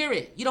even hear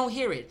it. You don't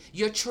hear it.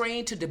 You're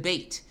trained to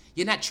debate.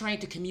 You're not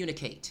trained to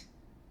communicate.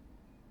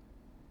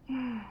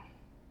 And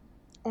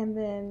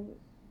then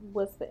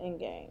what's the end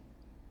game?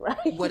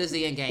 Right? What is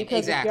the end game? Because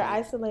exactly. If you're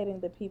isolating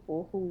the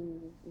people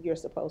who you're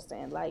supposed to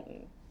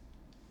enlighten.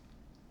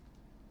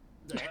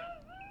 You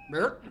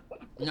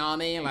know what I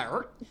mean? Like,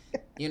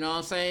 you know what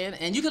I'm saying?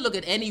 And you can look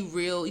at any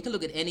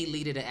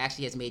leader that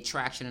actually has made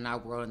traction in our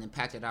world and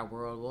impacted our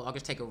world. Well, I'll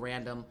just take a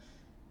random,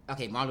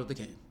 Martin Luther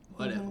King,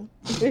 whatever.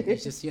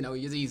 It's just, you know,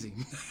 it's easy.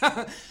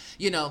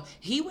 You know,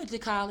 he went to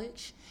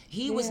college.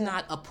 He was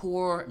not a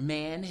poor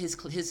man. His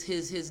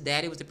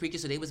daddy was the preacher,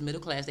 so they was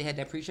middle class. They had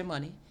that preacher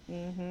money.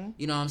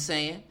 You know what I'm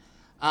saying?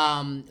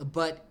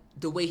 But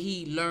the way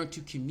he learned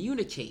to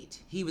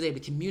communicate, he was able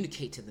to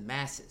communicate to the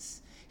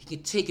masses. He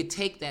could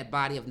take that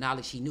body of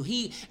knowledge he knew.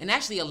 And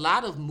actually a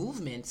lot of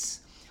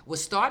movements were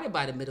started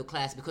by the middle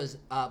class because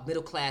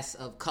middle class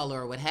of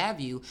color or what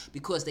have you,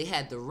 because they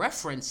had the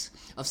reference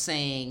of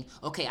saying,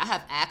 okay, I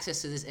have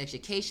access to this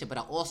education, but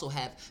I also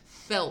have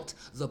felt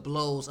the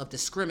blows of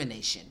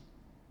discrimination.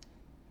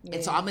 Yeah.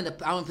 And so I'm in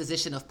a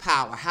position of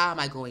power. How am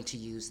I going to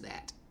use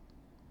that?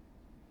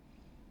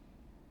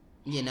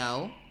 You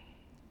know?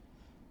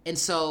 And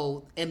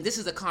this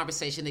is a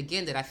conversation,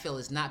 again, that I feel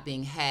is not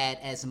being had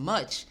as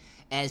much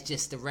as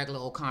just the regular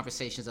old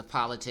conversations of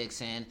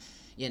politics and,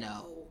 you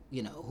know,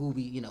 who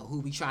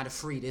we trying to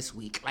free this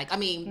week. Like, I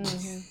mean,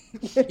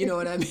 you know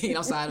what I mean?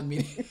 Outside of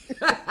me.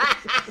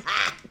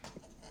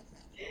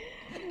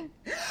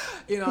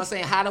 You know what I'm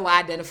saying? How do I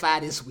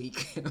identify this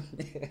week?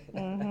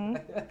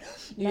 Not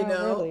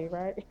know? Really,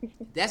 right?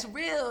 That's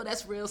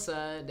real,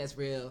 son. That's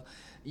real.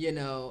 You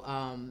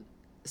know,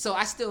 so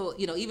I still,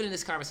 you know, even in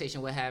this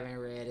conversation we're having,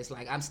 Red, it's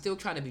like I'm still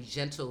trying to be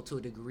gentle to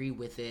a degree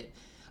with it,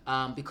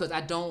 because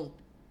I'm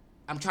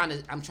trying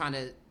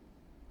to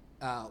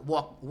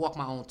walk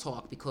my own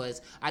talk,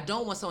 because I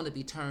don't want someone to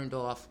be turned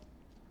off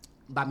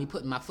by me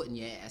putting my foot in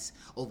your ass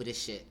over this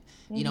shit.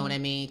 You know what I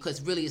mean?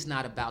 Because really it's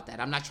not about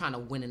that. I'm not trying to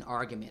win an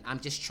argument.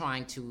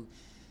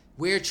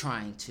 We're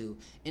trying to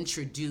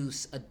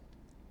introduce an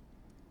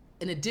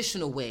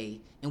additional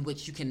way in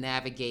which you can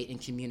navigate and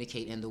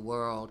communicate in the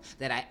world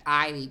that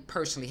I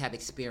personally have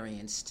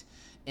experienced,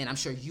 and I'm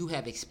sure you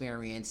have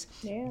experienced,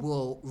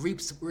 will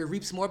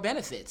reaps more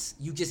benefits.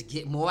 You just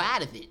get more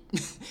out of it.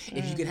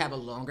 If you can have a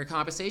longer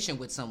conversation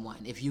with someone,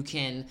 if you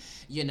can,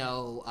 you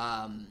know,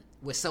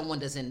 where someone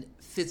doesn't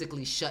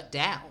physically shut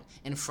down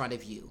in front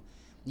of you,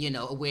 you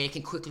know, where it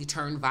can quickly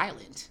turn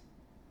violent.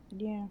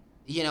 Yeah.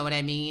 You know what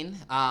I mean?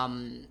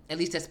 At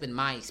least that's been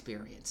my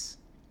experience.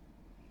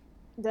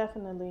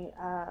 Definitely.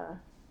 I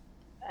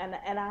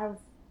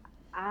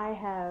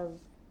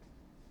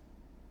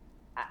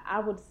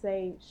would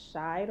say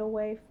shied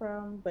away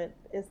from, but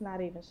it's not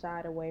even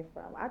shied away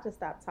from. I just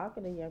stopped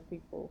talking to young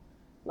people,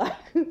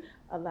 like,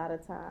 a lot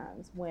of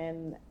times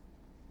when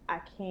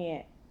I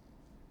can't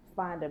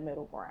find a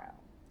middle ground.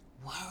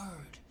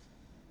 Word.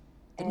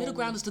 The middle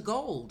ground is the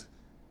gold.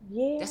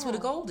 Yeah. That's where the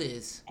gold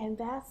is. And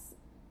that's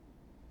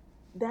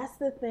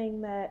the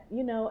thing that,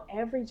 you know,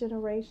 every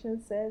generation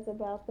says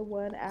about the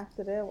one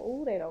after them.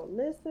 Oh, they don't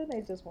listen.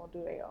 They just want to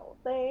do their own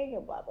thing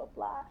and blah, blah,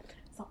 blah.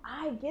 So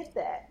I get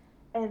that.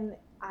 And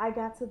I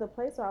got to the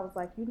place where I was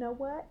like, you know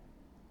what?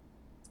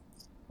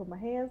 Put my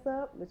hands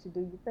up. Let you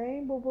do your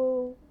thing,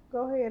 boo-boo.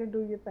 Go ahead and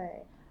do your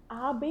thing.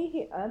 I'll be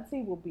here.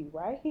 Auntie will be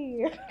right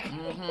here.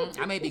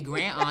 I may be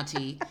grand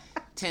auntie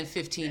 10,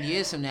 15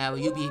 years from now.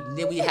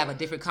 Then we have a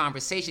different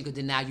conversation, because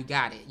then now you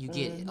got it. You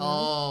get it.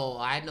 Oh,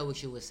 I know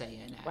what you were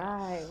saying now.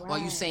 Right. Or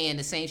you saying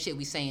the same shit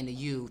we saying to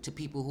you, to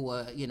people who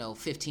are, you know,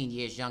 15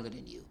 years younger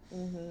than you.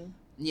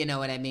 You know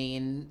what I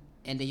mean?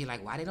 And then you're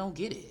like, why they don't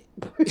get it?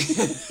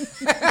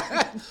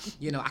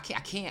 You know, I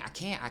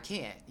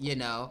can't, you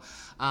know.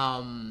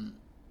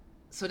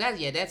 So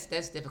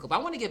that's difficult. But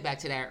I want to get back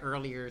to that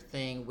earlier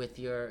thing with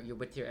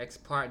your ex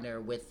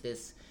partner with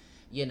this,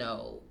 you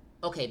know.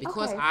 Okay,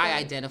 because Okay, I so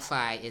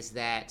identify is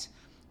that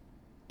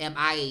am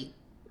I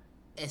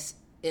as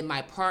and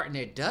my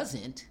partner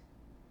doesn't,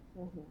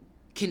 mhm,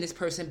 can this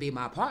person be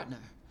my partner?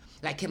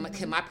 Like mhm.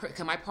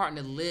 can my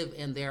partner live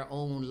in their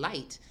own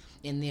light,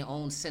 in their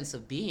own sense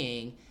of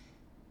being,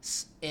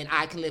 and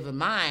I can live in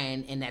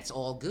mine, and that's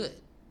all good.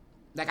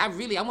 Like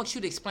I want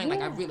you to explain.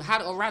 Like I Yeah. really,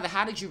 how, or rather,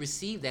 how did you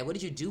receive that? What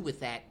did you do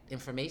with that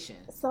information?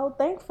 So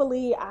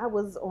thankfully, I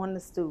was on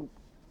the stoop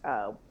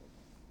uh,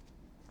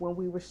 when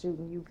we were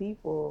shooting You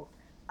People,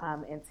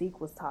 and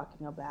Zeke was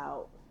talking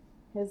about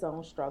his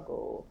own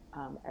struggle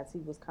as he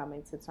was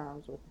coming to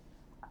terms with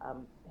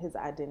his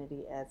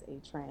identity as a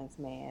trans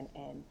man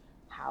and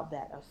how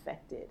that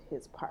affected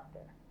his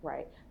partner,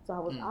 right? So I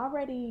was Mm.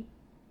 already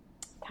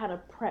kind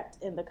of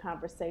prepped in the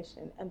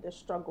conversation and the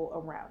struggle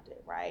around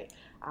it, right?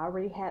 I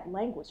already had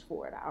language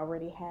for it. I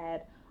already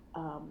had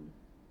um,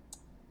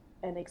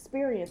 an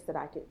experience that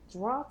I could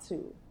draw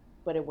to,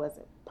 but it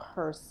wasn't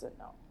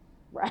personal,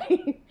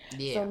 right?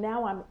 So Yeah.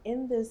 now I'm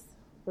in this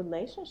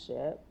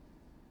relationship,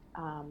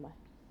 um,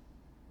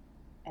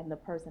 and the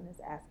person is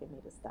asking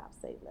me to stop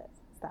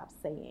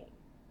saying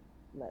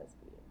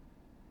lesbian.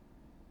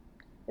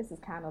 This is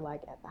kind of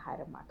like at the height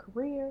of my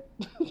career,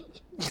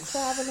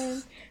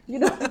 traveling. You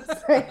know what I'm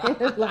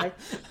saying? Like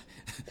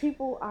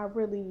people are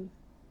really,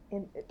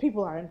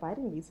 people are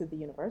inviting me to the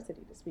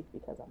university to speak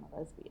because I'm a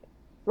lesbian.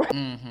 Right,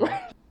 Mm-hmm.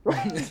 right,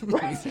 right,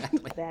 right.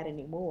 Exactly. That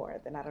anymore,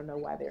 then I don't know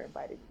why they're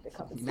inviting me to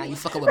come and Now see you it.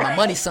 fucking with my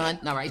money, son.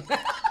 All right.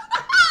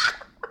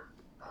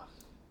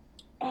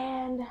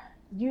 And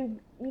you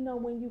know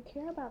when you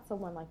care about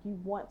someone, like you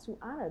want to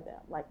honor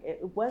them. Like it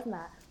was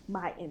not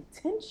my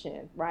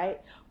intention,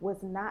 right?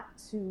 Was not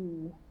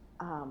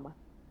um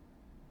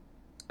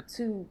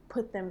to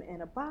put them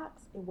in a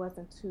box. It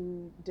wasn't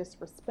to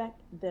disrespect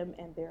them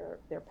and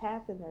their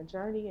path and their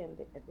journey and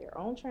their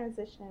own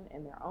transition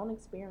and their own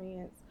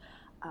experience.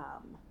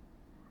 Um,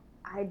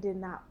 I did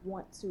not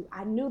want to.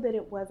 I knew that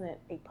it wasn't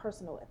a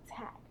personal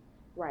attack,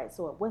 right?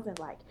 So it wasn't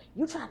like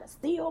you trying to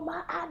steal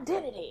my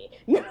identity.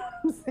 You know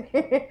what I'm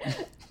saying?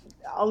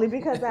 Only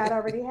because I had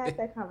already had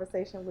that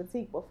conversation with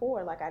Zeke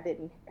before. Like I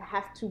didn't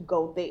have to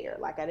go there.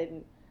 Like I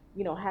didn't,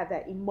 have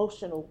that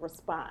emotional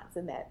response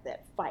and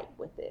that fight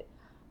with it.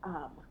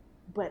 Um,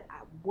 but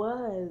I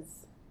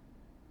was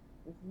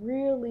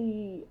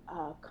really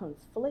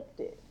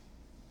conflicted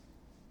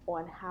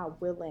on how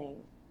willing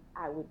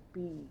I would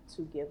be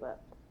to give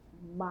up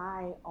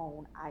my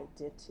own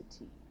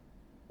identity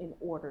in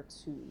order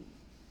to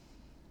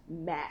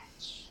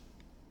match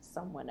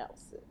someone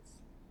else's,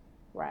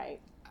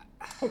 right?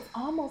 It's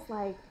almost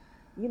like,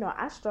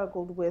 I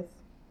struggled with,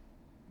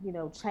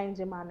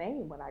 changing my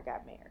name when I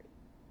got married.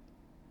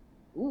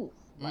 Ooh,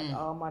 like Mm.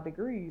 all my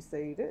degrees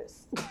say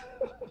this.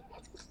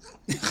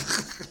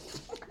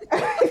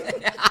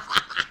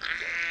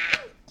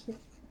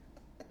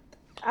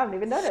 I don't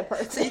even know that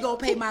So person. you gonna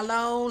pay my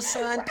loan,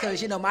 son? Right.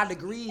 Cause my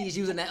degree is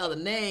using that other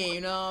name.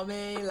 You know what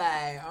I mean?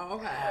 Like,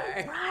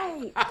 okay.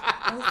 Right.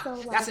 And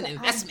so That's like an I've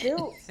investment.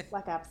 built,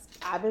 like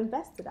I've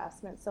invested, I've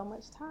spent so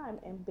much time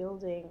in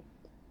building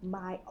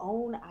my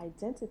own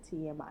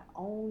identity and my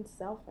own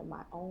self and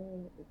my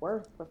own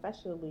worth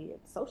professionally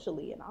and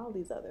socially and all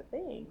these other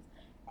things.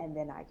 And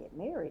then I get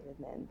married and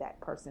then that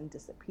person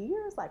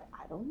disappears. Like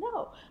I don't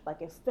know.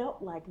 Like it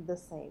felt like the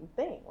same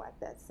thing, like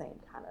that same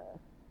kind of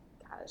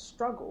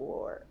struggle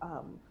or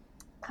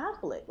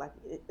conflict, like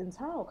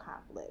internal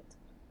conflict.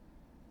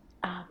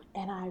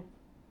 And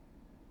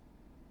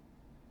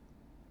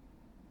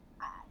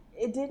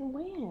it didn't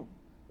win.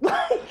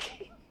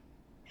 Like,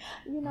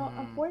 Mm.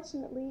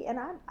 unfortunately, and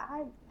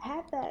I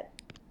had that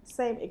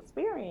same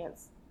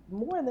experience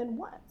more than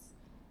once.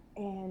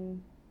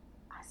 And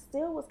I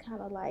still was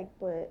kind of like,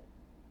 but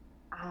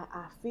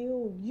I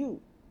feel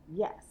you.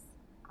 Yes.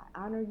 I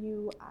honor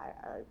you.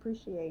 I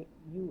appreciate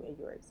you and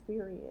your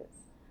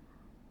experience.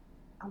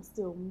 I'm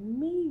still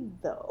me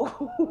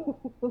though.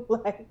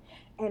 Like,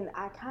 and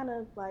I kind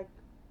of like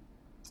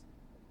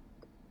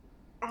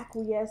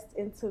acquiesced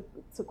into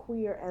to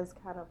queer as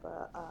kind of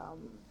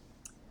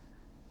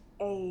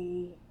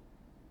a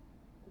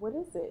what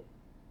is it?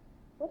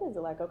 What is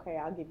it like? Okay,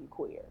 I'll give you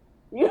queer.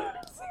 You know what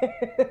I'm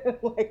saying?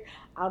 Like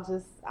I'll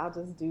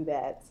just do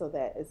that so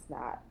that it's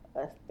not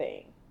a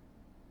thing.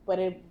 But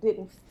it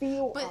didn't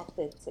feel But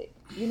authentic.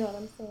 You know what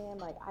I'm saying?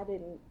 Like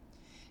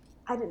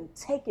I didn't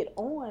take it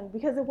on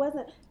because it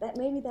wasn't that.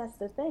 Maybe that's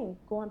the thing,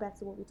 going back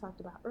to what we talked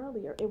about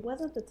earlier, it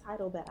wasn't the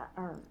title that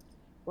I earned,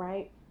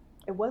 right?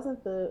 It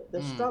wasn't the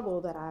mm.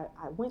 struggle that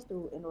I went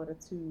through in order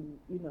to,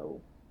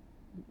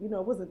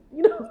 it wasn't,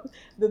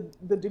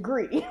 the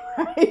degree,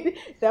 right?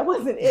 That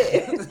wasn't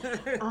it.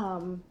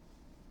 um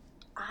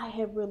I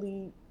have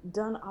really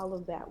done all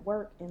of that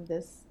work in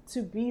this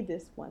to be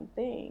this one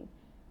thing,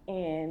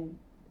 and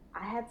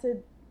I had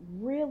to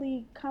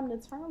really come to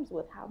terms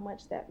with how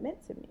much that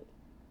meant to me.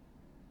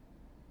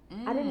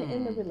 I didn't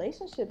end the Mm.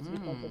 relationships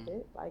because of Mm.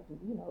 it. Like,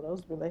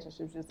 those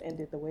relationships just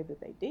ended the way that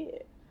they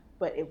did.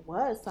 but it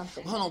was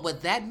something. Hold on,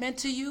 what that meant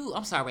to you?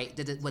 I'm sorry,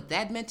 what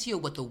that meant to you,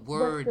 or what the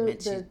word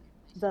meant to you?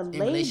 The in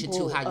relation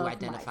to how you of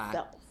identify.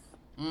 Myself.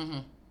 Mm-hmm.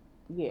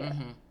 Yeah.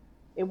 Mm-hmm.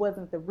 It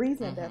wasn't the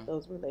reason Mm-hmm. that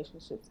those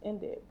relationships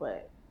ended,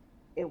 but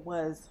it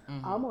was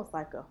Mm-hmm. almost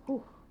like a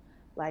whew,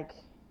 like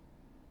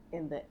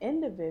in the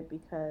end of it,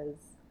 because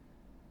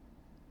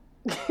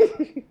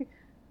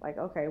like,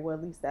 okay, well,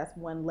 at least that's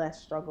one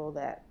less struggle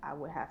that I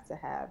would have to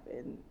have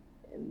in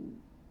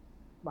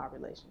my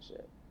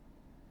relationship.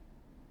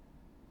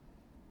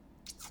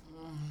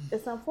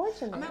 It's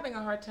unfortunate. I'm having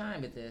a hard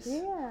time with this.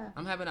 Yeah.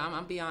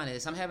 I'm be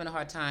honest. I'm having a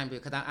hard time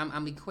because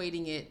I'm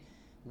equating it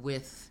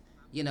with,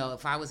 you know,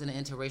 if I was in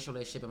an interracial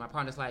relationship and my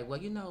partner's like, well,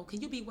 you know, can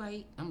you be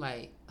white? I'm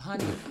like,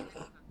 honey,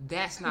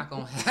 that's not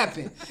gonna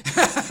happen.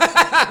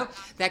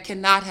 That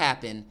cannot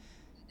happen.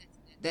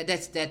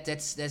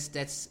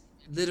 That's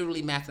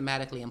literally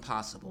mathematically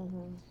impossible.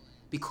 Mm-hmm.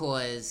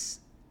 Because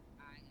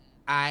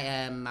I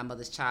am my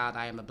mother's child.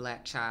 I am a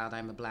black child. I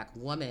am a black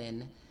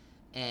woman,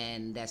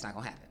 and that's not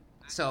gonna happen.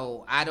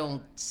 So I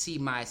don't see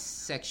my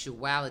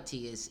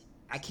sexuality as,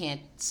 I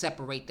can't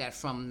separate that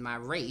from my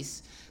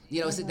race.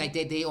 You know, it's like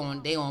they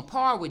on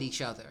par with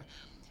each other.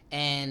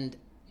 And,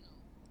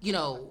 you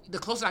know, the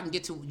closer I can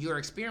get to your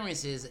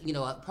experiences, you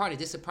know, a part of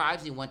this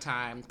surprised me one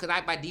time, because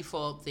I by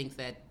default think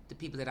that the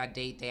people that I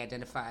date, they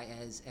identify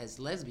as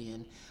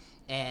lesbian.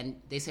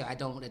 And they say, I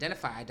don't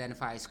identify, I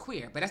identify as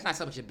queer. But that's not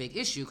so much a big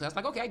issue, because I was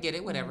like, okay, I get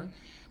it, whatever.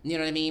 Mm-hmm. You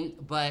know what I mean?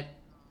 But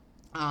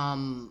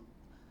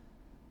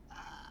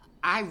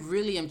I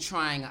really am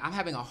trying, I'm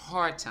having a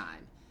hard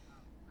time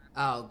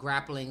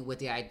grappling with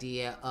the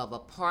idea of a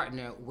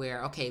partner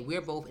where, okay,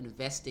 we're both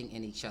investing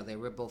in each other,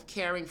 we're both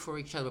caring for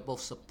each other, we're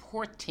both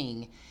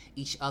supporting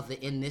each other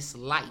in this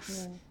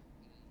life,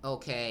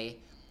 okay?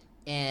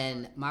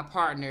 And my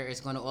partner is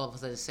going to all of a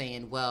sudden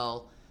saying,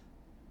 well,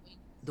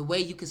 the way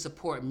you can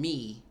support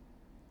me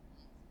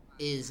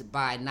is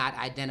by not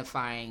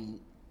identifying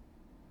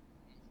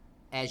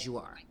as you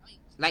are.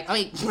 Like, I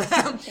mean,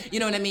 you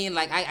know what I mean?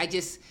 Like, I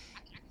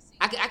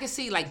can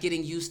see like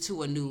getting used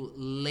to a new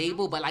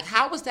label, but like,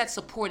 how is that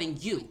supporting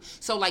you?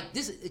 So like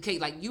this, okay,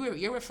 like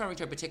you're referring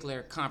to a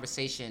particular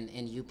conversation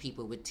in You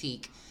People with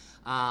Teak,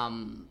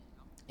 and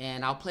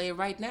I'll play it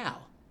right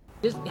now.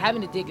 Just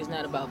having a dick is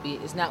not about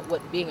it's not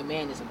what being a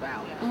man is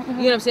about. Mm-hmm. You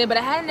know what I'm saying? But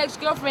I had an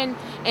ex-girlfriend,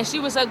 and she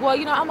was like, well,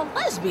 you know, I'm a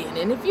lesbian,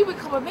 and if you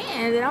become a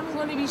man, then I'm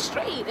going to be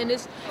straight. And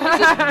there's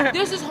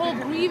this whole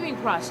grieving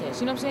process.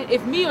 You know what I'm saying?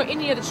 If me or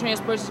any other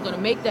trans person is going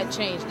to make that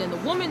change, then the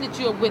woman that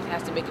you're with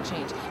has to make a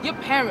change. Your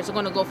parents are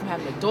going to go from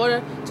having a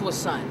daughter to a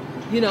son.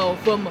 You know,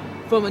 from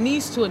a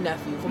niece to a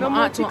nephew, from an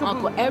aunt to an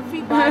uncle.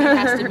 Everybody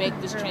has to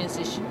make this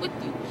transition with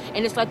you.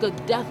 And it's like a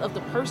death of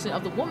the person,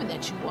 of the woman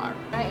that you are.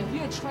 Right? If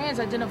you're a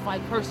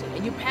trans-identified person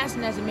and you're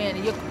passing as a man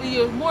and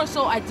you're more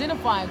so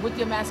identifying with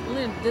your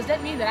masculinity, does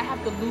that mean that I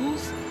have to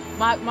lose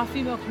my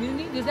female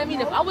community? Does that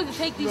mean if I was to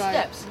take these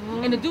steps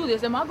and to do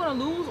this, am I going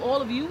to lose all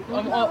of you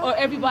or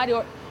everybody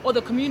or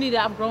the community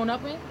that I've grown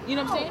up in? You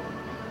know what I'm saying?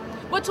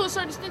 But to a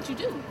certain extent, you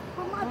do.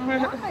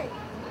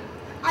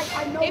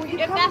 I know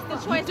if that's the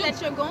choice that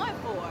you're going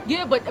for.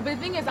 Yeah, but the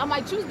thing is, I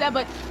might choose that,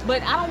 but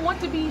I don't want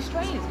to be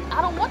straight.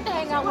 I don't want to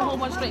hang out with a whole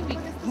bunch of straight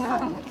people.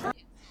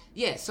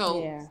 Yeah,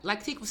 so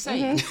like Teak was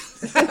saying,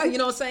 you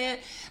know what I'm saying?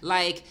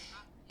 Like,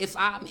 if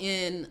I'm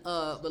in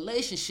a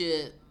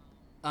relationship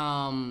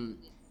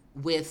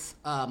with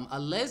a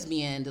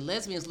lesbian, the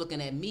lesbian's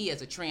looking at me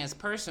as a trans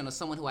person or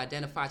someone who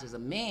identifies as a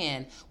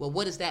man, well,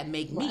 what does that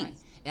make me?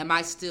 Am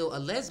I still a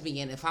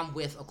lesbian if I'm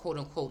with a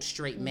quote-unquote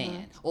straight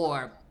man?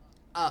 Or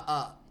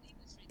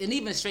and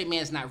even a straight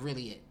man's not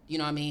really it, you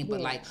know what I mean? But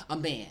like a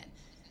man,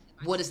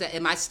 what is that?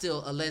 Am I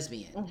still a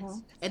lesbian?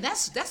 And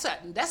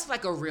that's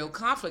like a real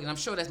conflict, and I'm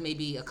sure that's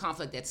maybe a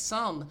conflict that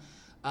some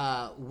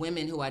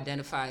women who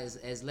identify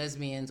as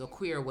lesbians or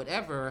queer or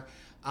whatever,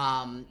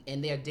 and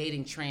they're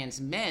dating trans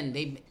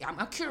men.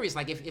 I'm curious,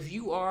 like if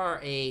you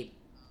are a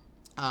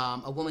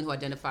woman who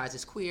identifies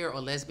as queer or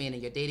lesbian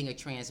and you're dating a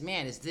trans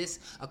man, is this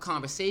a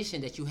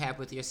conversation that you have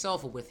with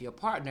yourself or with your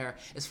partner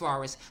as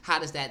far as how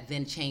does that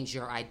then change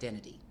your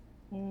identity?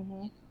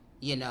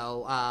 You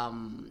know,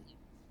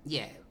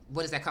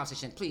 what is that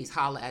conversation? Please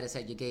holler at us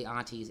at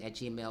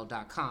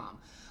yourgayaunties@gmail.com.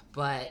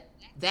 But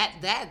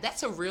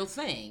that's a real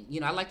thing.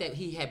 You know, I like that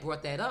he had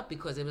brought that up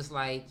because it was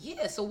like,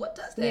 so what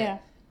does that? Yeah.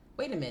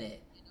 Wait a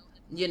minute.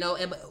 You know,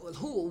 and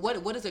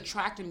what is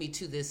attracting me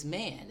to this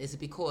man? Is it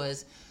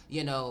because,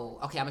 you know,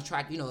 okay, I'm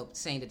attracted, you know,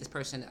 saying that this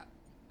person,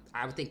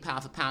 I would think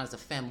pound for pound is a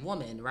femme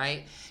woman,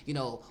 right? You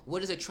know,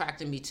 what is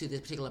attracting me to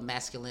this particular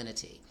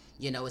masculinity?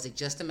 You know, is it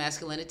just a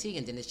masculinity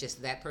and then it's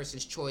just that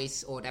person's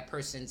choice or that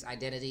person's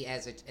identity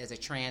as a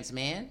trans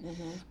man?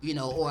 You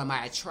know, or am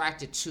I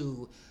attracted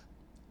to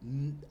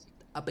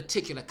a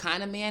particular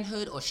kind of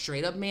manhood or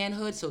straight up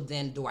manhood? So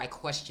then do I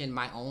question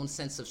my own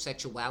sense of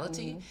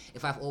sexuality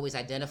if I've always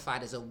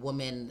identified as a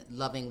woman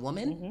loving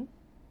woman?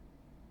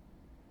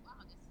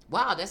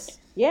 Wow, that's...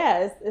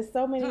 Yeah, it's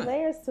so many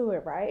layers to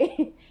it,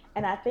 right?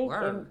 And I think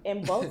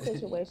in both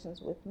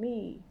situations with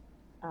me,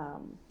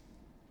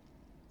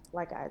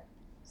 like I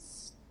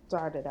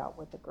started out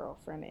with a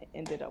girlfriend and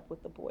ended up with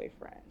a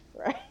boyfriend,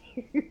 right?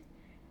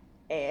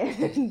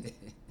 And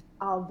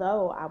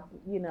although I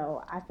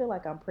feel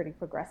like I'm pretty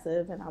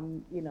progressive and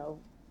I'm,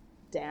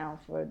 down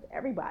for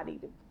everybody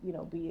to,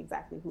 be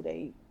exactly who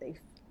they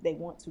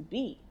want to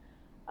be.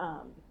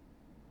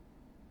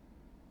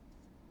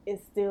 It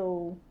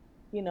still,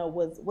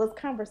 was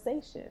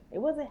conversation. It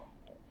wasn't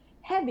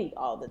heavy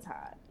all the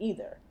time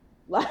either.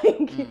 Like,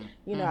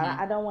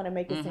 I don't want to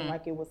make it seem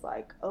like it was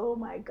like, oh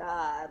my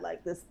God,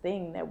 like this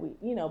thing that we,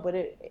 but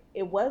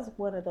it was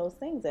one of those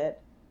things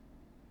that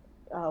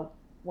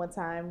one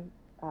time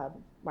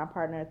my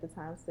partner at the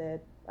time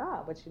said,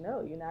 but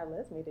you're not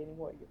lesbian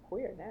anymore, you're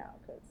queer now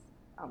because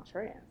I'm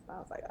trans. And I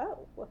was like,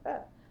 oh, well,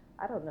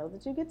 I don't know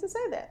that you get to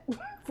say that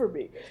for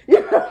me.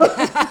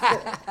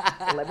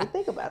 Let me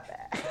think about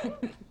that.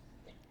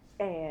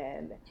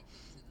 And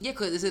yeah,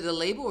 because is it a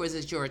label or is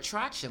it your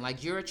attraction?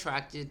 Like you're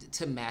attracted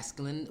to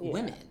masculine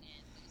women,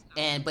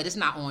 but it's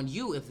not on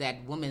you if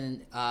that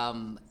woman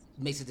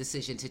makes a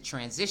decision to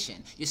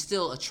transition. You're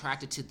still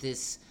attracted to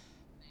this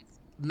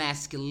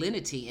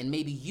masculinity, and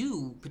maybe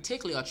you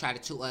particularly are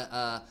attracted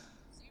to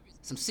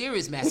some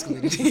serious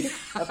masculinity.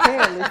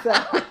 Apparently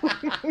so.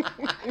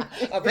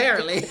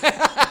 Apparently.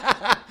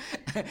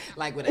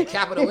 Like with a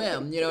capital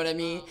M, you know what I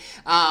mean?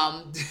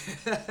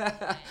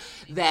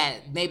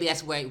 That maybe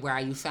that's where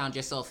you found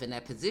yourself in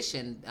that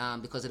position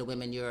because of the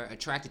women you're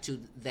attracted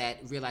to that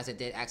realize that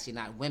they're actually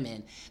not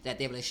women, that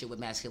their relationship with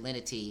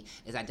masculinity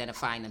is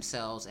identifying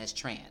themselves as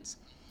trans.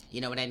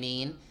 You know what I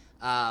mean?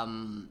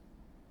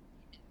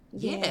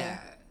 Yeah.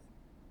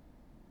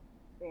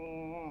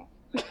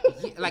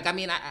 Like, I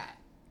mean, I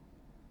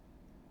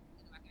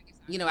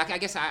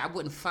guess I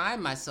wouldn't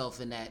find myself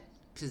in that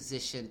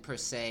position per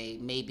se.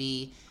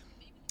 Maybe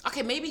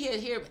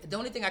here the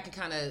only thing I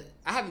can I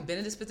haven't been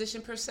in this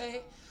position per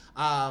se,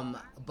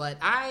 but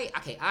I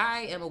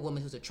am a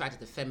woman who's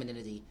attracted to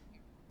femininity,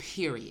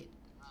 period.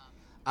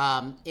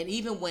 And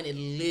even when it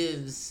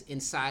lives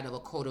inside of a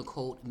quote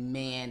unquote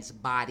man's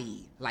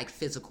body, like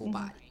physical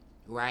body,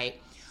 right?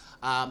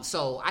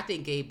 So I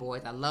think gay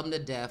boys, I love them to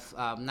death.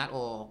 Not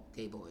all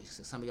gay boys.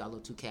 So some of y'all a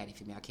little too catty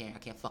for me. I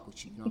can't fuck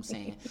with you. You know what I'm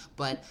saying?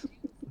 But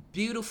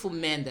beautiful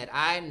men that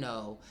I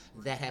know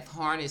that have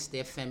harnessed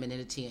their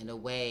femininity in a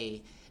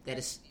way that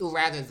is, or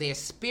rather their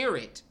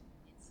spirit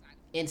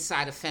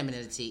inside of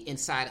femininity,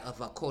 inside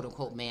of a quote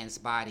unquote man's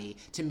body,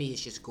 to me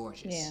it's just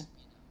gorgeous.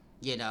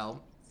 Yeah.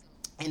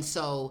 And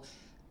so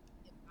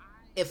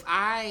if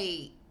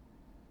I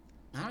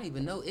don't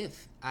even know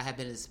if I have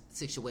been in this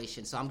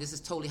situation, so this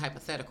is totally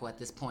hypothetical at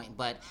this point,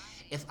 but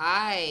if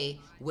I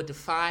would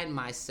define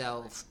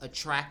myself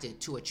attracted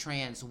to a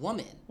trans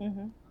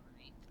woman,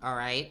 all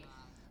right,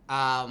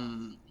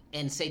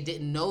 and say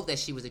didn't know that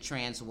she was a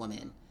trans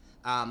woman,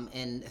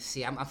 and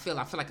see, I feel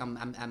like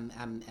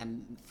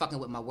I'm fucking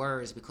with my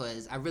words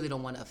because I really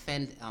don't want to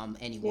offend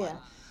anyone,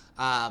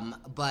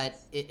 but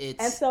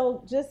it's and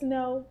so just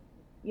know,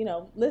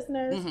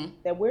 listeners,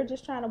 that we're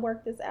just trying to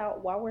work this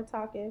out while we're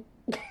talking.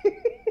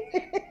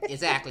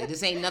 Exactly.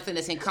 This ain't nothing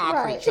that's in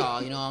concrete, right,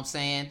 y'all. You know what I'm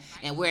saying?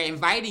 And we're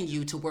inviting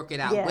you to work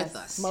it out with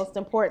us. Most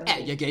importantly.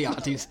 At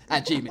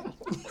yourgayaunties@gmail.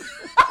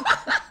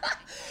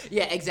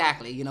 Yeah,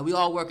 exactly. We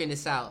all working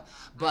this out.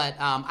 But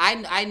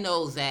I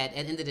know that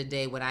at the end of the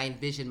day, when I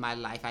envision my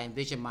life, I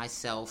envision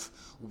myself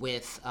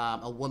with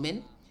a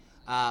woman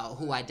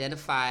who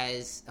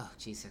identifies, oh,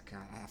 jeez,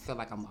 I feel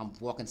like I'm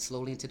walking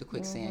slowly into the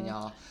quicksand,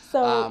 y'all.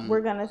 So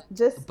we're going to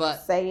just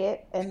say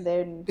it, and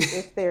then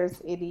if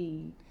there's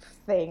anything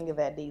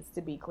that needs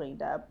to be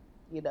cleaned up,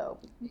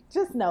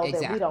 just know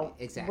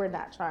that we're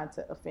not trying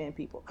to offend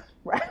people,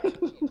 right?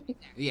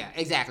 Yeah,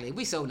 exactly.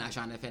 We so not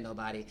trying to offend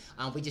nobody.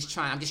 I'm just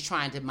trying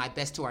to my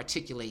best to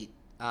articulate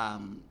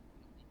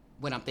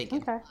what I'm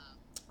thinking. Okay.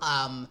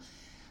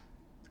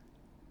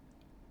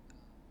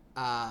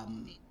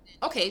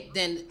 Okay,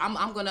 then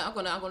I'm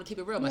gonna keep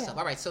it real myself.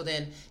 All right, so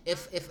then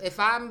if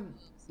I'm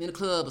in a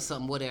club or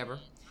something, whatever,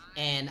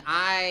 and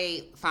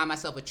I find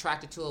myself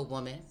attracted to a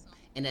woman,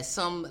 and at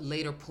some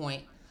later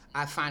point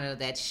I find out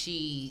that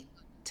she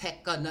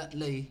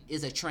technically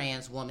is a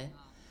trans woman,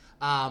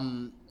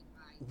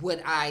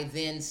 would I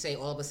then say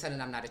all of a sudden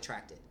I'm not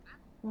attracted?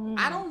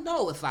 I don't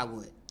know if I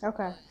would.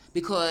 Okay.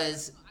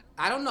 Because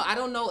I don't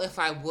know if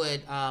I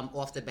would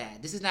off the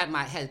bat. This has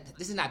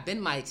not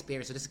been my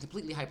experience, so this is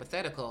completely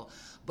hypothetical.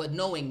 But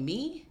knowing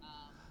me,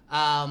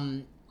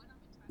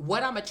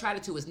 what I'm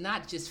attracted to is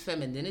not just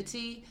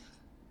femininity,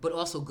 but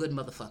also good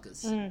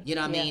motherfuckers. You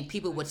know what I mean?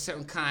 People with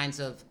certain kinds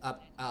of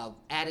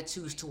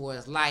attitudes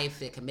towards life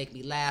that can make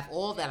me laugh.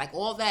 All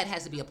that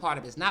has to be a part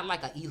of it. It's not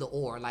like a either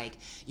or. Like,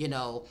 you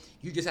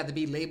just have to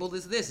be labeled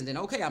as this, and then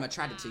okay, I'm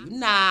attracted to you.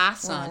 Nah,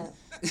 son.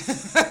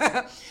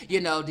 Right.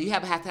 Do you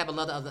have to have a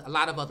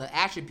lot of other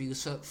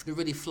attributes to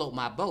really float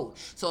my boat?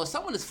 So if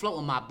someone is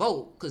floating my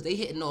boat because they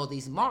hitting all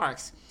these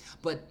marks,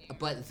 but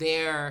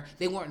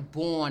they weren't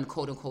born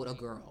quote unquote a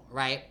girl,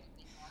 right?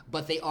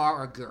 But they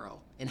are a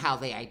girl in how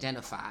they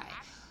identify.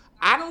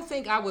 I don't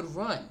think I would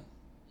run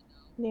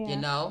Yeah. You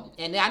know,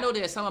 and I know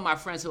there's some of my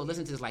friends who will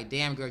listen to this like,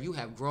 damn girl, you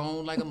have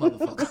grown like a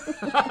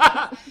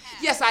motherfucker.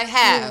 Yes, I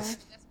have.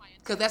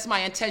 Because that's my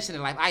intention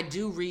in life. I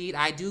do read,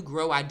 I do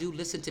grow, I do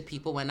listen to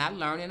people, and I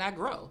learn and I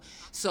grow.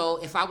 So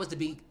if I was to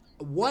be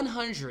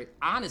 100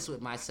 honest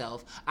with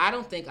myself, I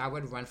don't think I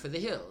would run for the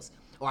hills.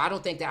 Or I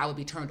don't think that I would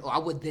be turned, or I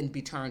would then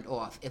be turned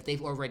off if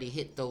they've already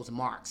hit those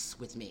marks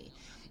with me.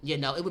 You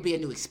know, it would be a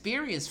new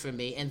experience for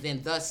me, and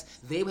then thus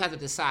they would have to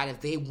decide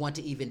if they want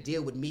to even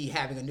deal with me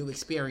having a new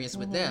experience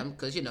with them,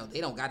 because, you know,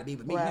 they don't got to be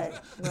with me. Right.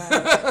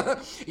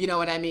 You know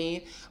what I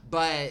mean?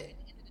 But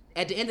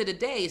at the end of the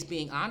day, it's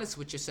being honest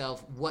with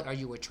yourself. What are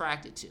you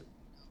attracted to?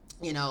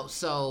 You know,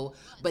 so,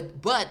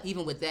 but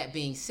even with that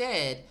being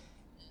said,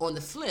 on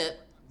the flip,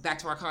 back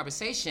to our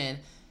conversation,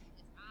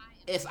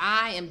 if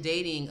I am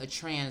dating a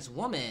trans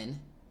woman,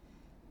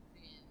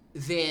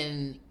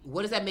 then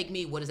what does that make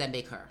me? What does that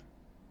make her?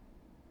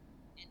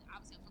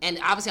 And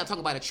obviously, I'm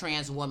talking about a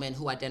trans woman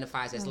who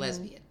identifies as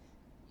lesbian.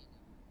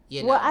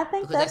 You know, Well, I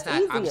think because that's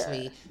easier.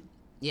 obviously,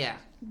 yeah.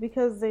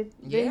 Because then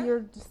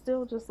you're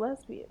still just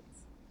lesbians.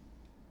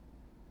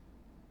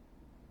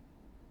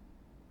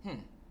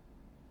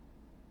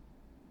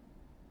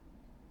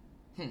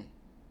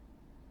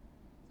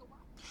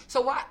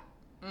 So why?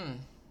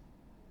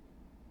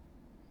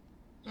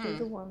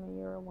 She's a woman,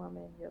 you're a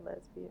woman, you're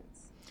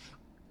lesbians.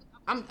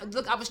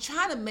 Look, I was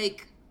trying to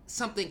make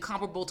something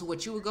comparable to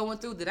what you were going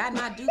through. Did I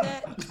not do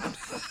that?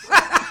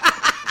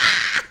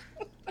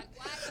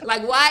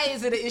 Like, why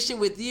is it an issue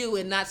with you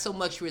and not so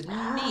much with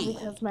me?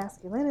 Because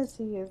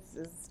masculinity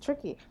is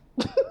tricky.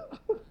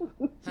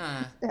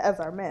 Huh. As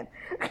are men.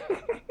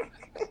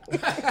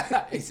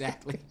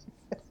 Exactly.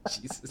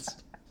 Jesus.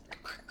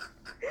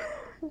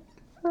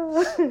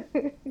 Huh.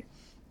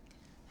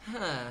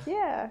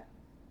 Yeah.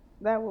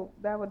 That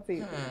would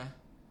be. Huh.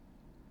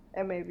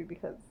 And maybe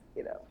because,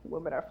 you know,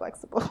 women are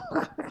flexible.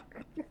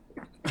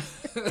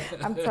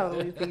 I'm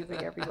totally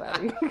teasing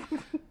everybody.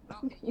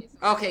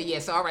 Okay, yeah,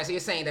 so all right, so you're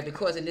saying that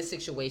because in this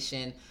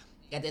situation,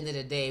 at the end of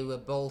the day, we're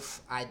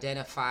both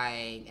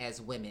identifying as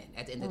women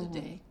at the end of the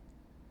day.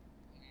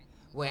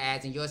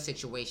 Whereas in your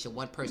situation,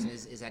 one person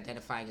is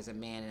identifying as a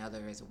man and the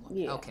other as a woman.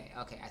 Yeah. Okay,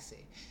 I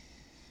see.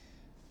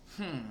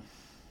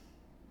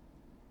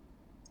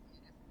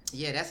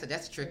 Yeah,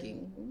 that's tricky.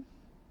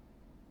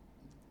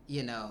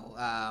 You know,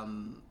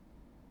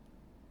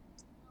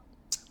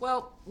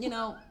 well, you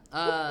know,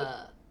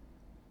 man,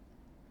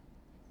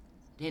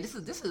 this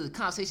is a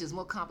conversation that's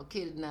more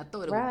complicated than I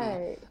thought it would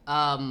be.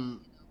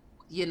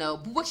 You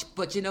know,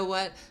 but you know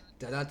what?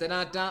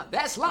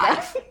 That's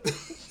life.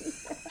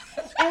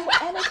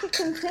 and it could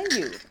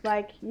continue.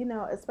 Like, you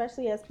know,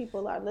 especially as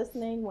people are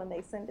listening, when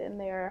they send in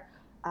their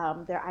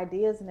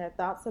ideas and their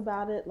thoughts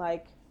about it,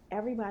 like,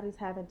 everybody's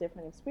having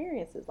different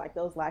experiences, like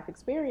those life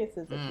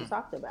experiences that you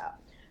talked about.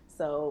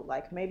 So,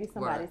 like, maybe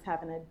somebody's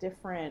having a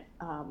different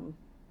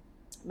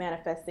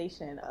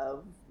manifestation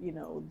of, you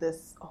know,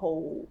 this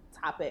whole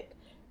topic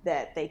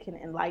that they can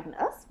enlighten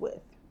us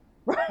with,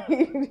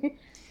 right?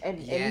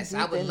 Yes,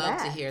 I would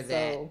love to hear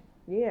that. So,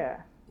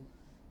 yeah.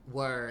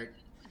 Word.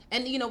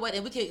 And you know what?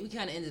 And we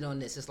kind of ended on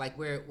this. It's like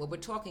what we're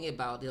talking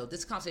about, you know,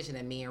 this conversation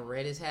that me and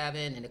Red is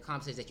having, and the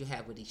conversation that you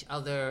have with each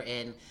other,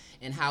 and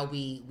how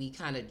we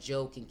kind of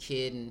joke and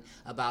kid and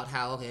about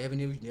how every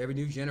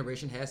new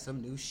generation has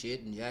some new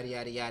shit and yada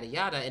yada yada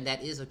yada, and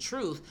that is a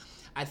truth.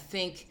 I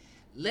think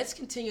let's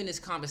continue this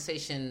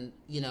conversation,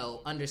 you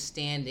know,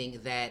 understanding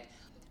that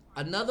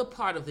another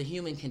part of the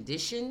human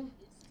condition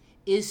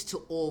is to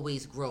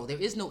always grow. There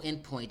is no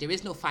end point. There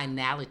is no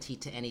finality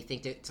to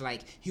anything, to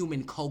like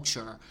human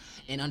culture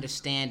and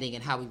understanding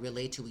and how we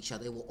relate to each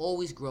other. It will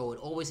always grow. It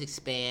always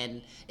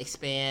expand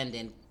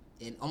and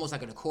almost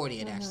like an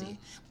accordion actually,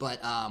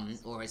 but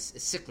or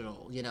it's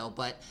cyclical, you know.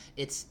 But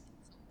it's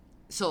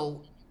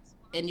so.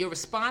 In your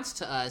response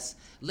to us,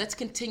 let's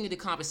continue the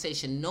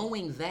conversation,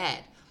 knowing that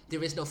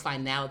there is no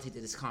finality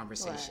to this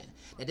conversation.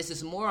 Right. That this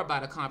is more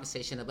about a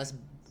conversation of us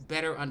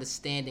better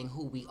understanding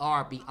who we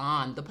are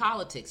beyond the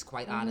politics,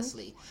 quite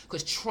honestly.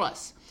 Because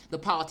trust, the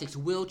politics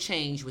will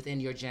change within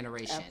your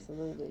generation.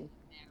 Absolutely.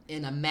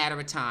 In a matter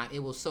of time, it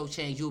will so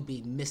change, you'll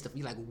be mystified.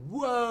 You're like,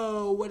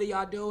 whoa, what are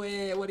y'all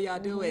doing? What are y'all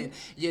doing?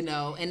 You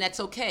know, and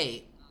that's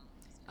okay.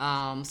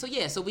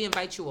 So we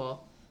invite you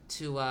all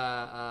to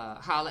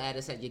holler at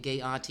us at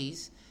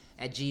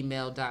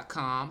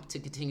yourgayaunties@gmail.com to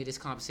continue this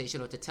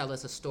conversation, or to tell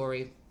us a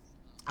story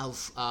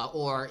of,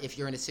 or if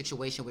you're in a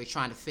situation where you're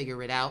trying to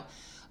figure it out,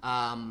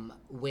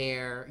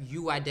 where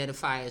you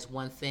identify as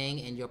one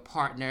thing and your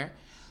partner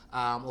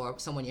or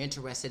someone you're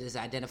interested in is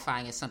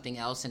identifying as something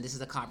else, and this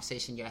is a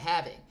conversation you're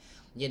having,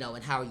 you know,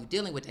 and how are you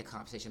dealing with that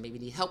conversation? Maybe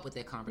you need help with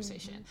that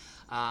conversation.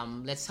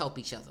 Let's help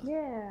each other.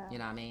 Yeah. You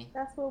know what I mean?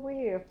 That's what we're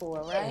here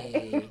for, right?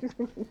 Hey,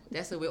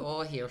 that's what we're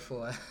all here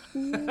for.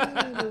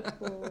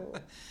 Beautiful.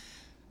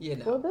 You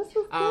know. Well, this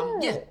was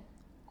good. Yeah.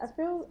 I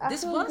feel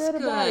was good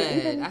about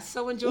it. good. I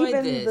so enjoyed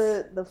this. Even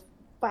the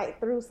fight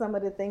through some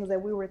of the things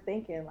that we were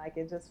thinking, like,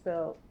 it just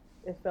felt,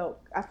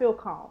 I feel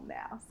calm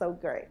now. So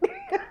great.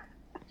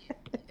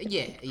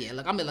 Yeah.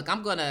 Look,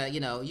 I'm gonna,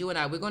 you and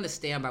I, we're gonna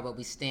stand by what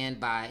we stand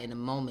by in a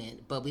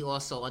moment, but we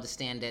also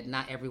understand that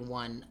not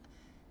everyone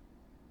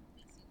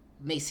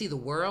may see the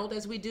world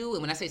as we do.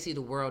 And when I say see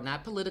the world,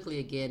 not politically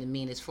again, I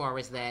mean as far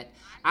as that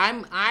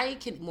I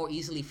can more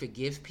easily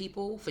forgive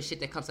people for shit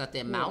that comes out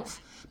their mouth,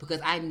 because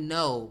I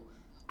know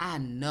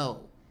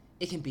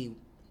it can be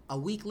a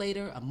week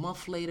later, a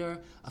month later,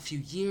 a few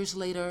years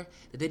later,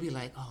 that they be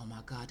like, oh my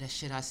God, that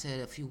shit I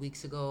said a few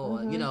weeks ago,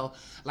 or,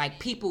 like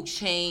people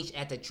change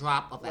at the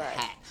drop of a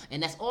hat.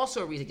 And that's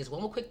also a reason, just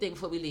one more quick thing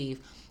before we leave,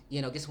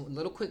 just a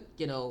little quick,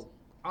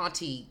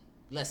 auntie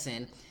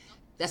lesson.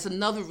 That's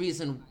another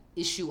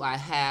issue I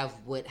have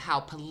with how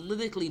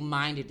politically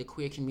minded the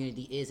queer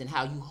community is, and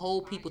how you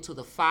hold people to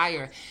the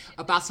fire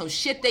about some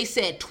shit they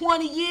said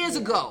 20 years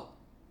ago.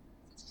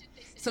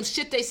 Some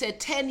shit they said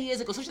 10 years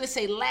ago. Some shit they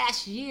say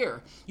last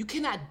year. You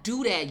cannot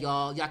do that,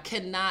 y'all. Y'all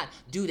cannot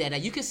do that. Now,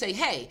 you can say,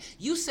 hey,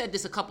 you said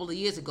this a couple of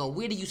years ago.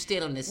 Where do you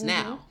stand on this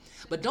now?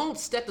 But don't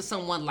step to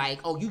someone like,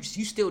 oh, you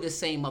still the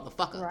same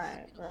motherfucker.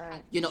 Right.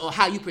 Or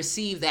how you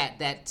perceive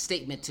that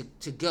statement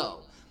to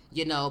go.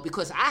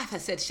 Because I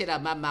have said shit out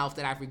of my mouth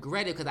that I've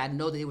regretted because I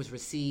know that it was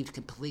received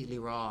completely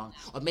wrong.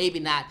 Or maybe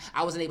not,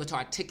 I wasn't able to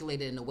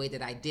articulate it in the way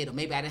that I did. Or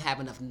maybe I didn't have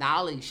enough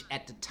knowledge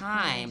at the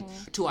time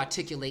to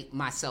articulate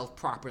myself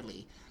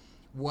properly,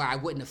 where I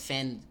wouldn't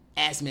offend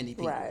as many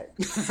people. Right.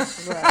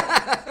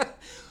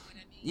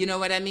 You know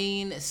what I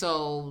mean?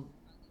 So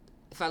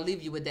if I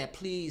leave you with that,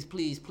 please,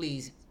 please,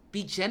 please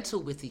be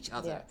gentle with each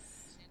other.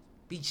 Yes.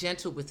 Be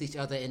gentle with each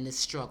other in this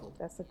struggle.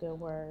 That's a good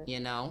word.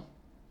 Yeah.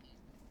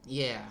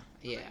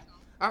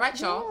 All right,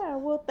 y'all. Yeah,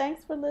 well,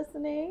 thanks for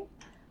listening.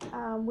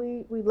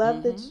 We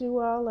love that you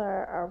all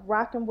are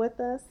rocking with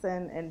us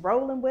and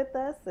rolling with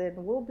us, and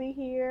we'll be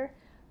here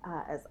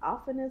as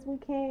often as we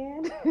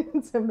can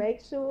to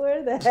make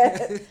sure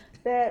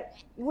that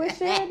we're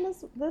sharing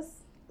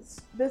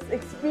this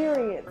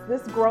experience,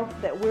 this growth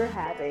that we're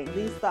having,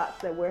 these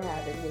thoughts that we're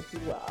having with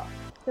you all.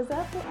 Because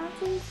that's what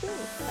aunties do,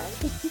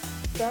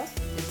 right?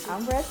 So,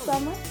 I'm Red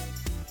Summer.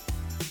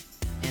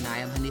 And I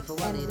am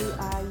Hanifa And we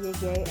Walida. are your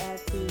gay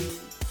aunties.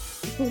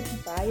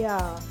 Bye,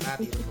 y'all. Bye,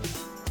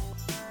 beautiful.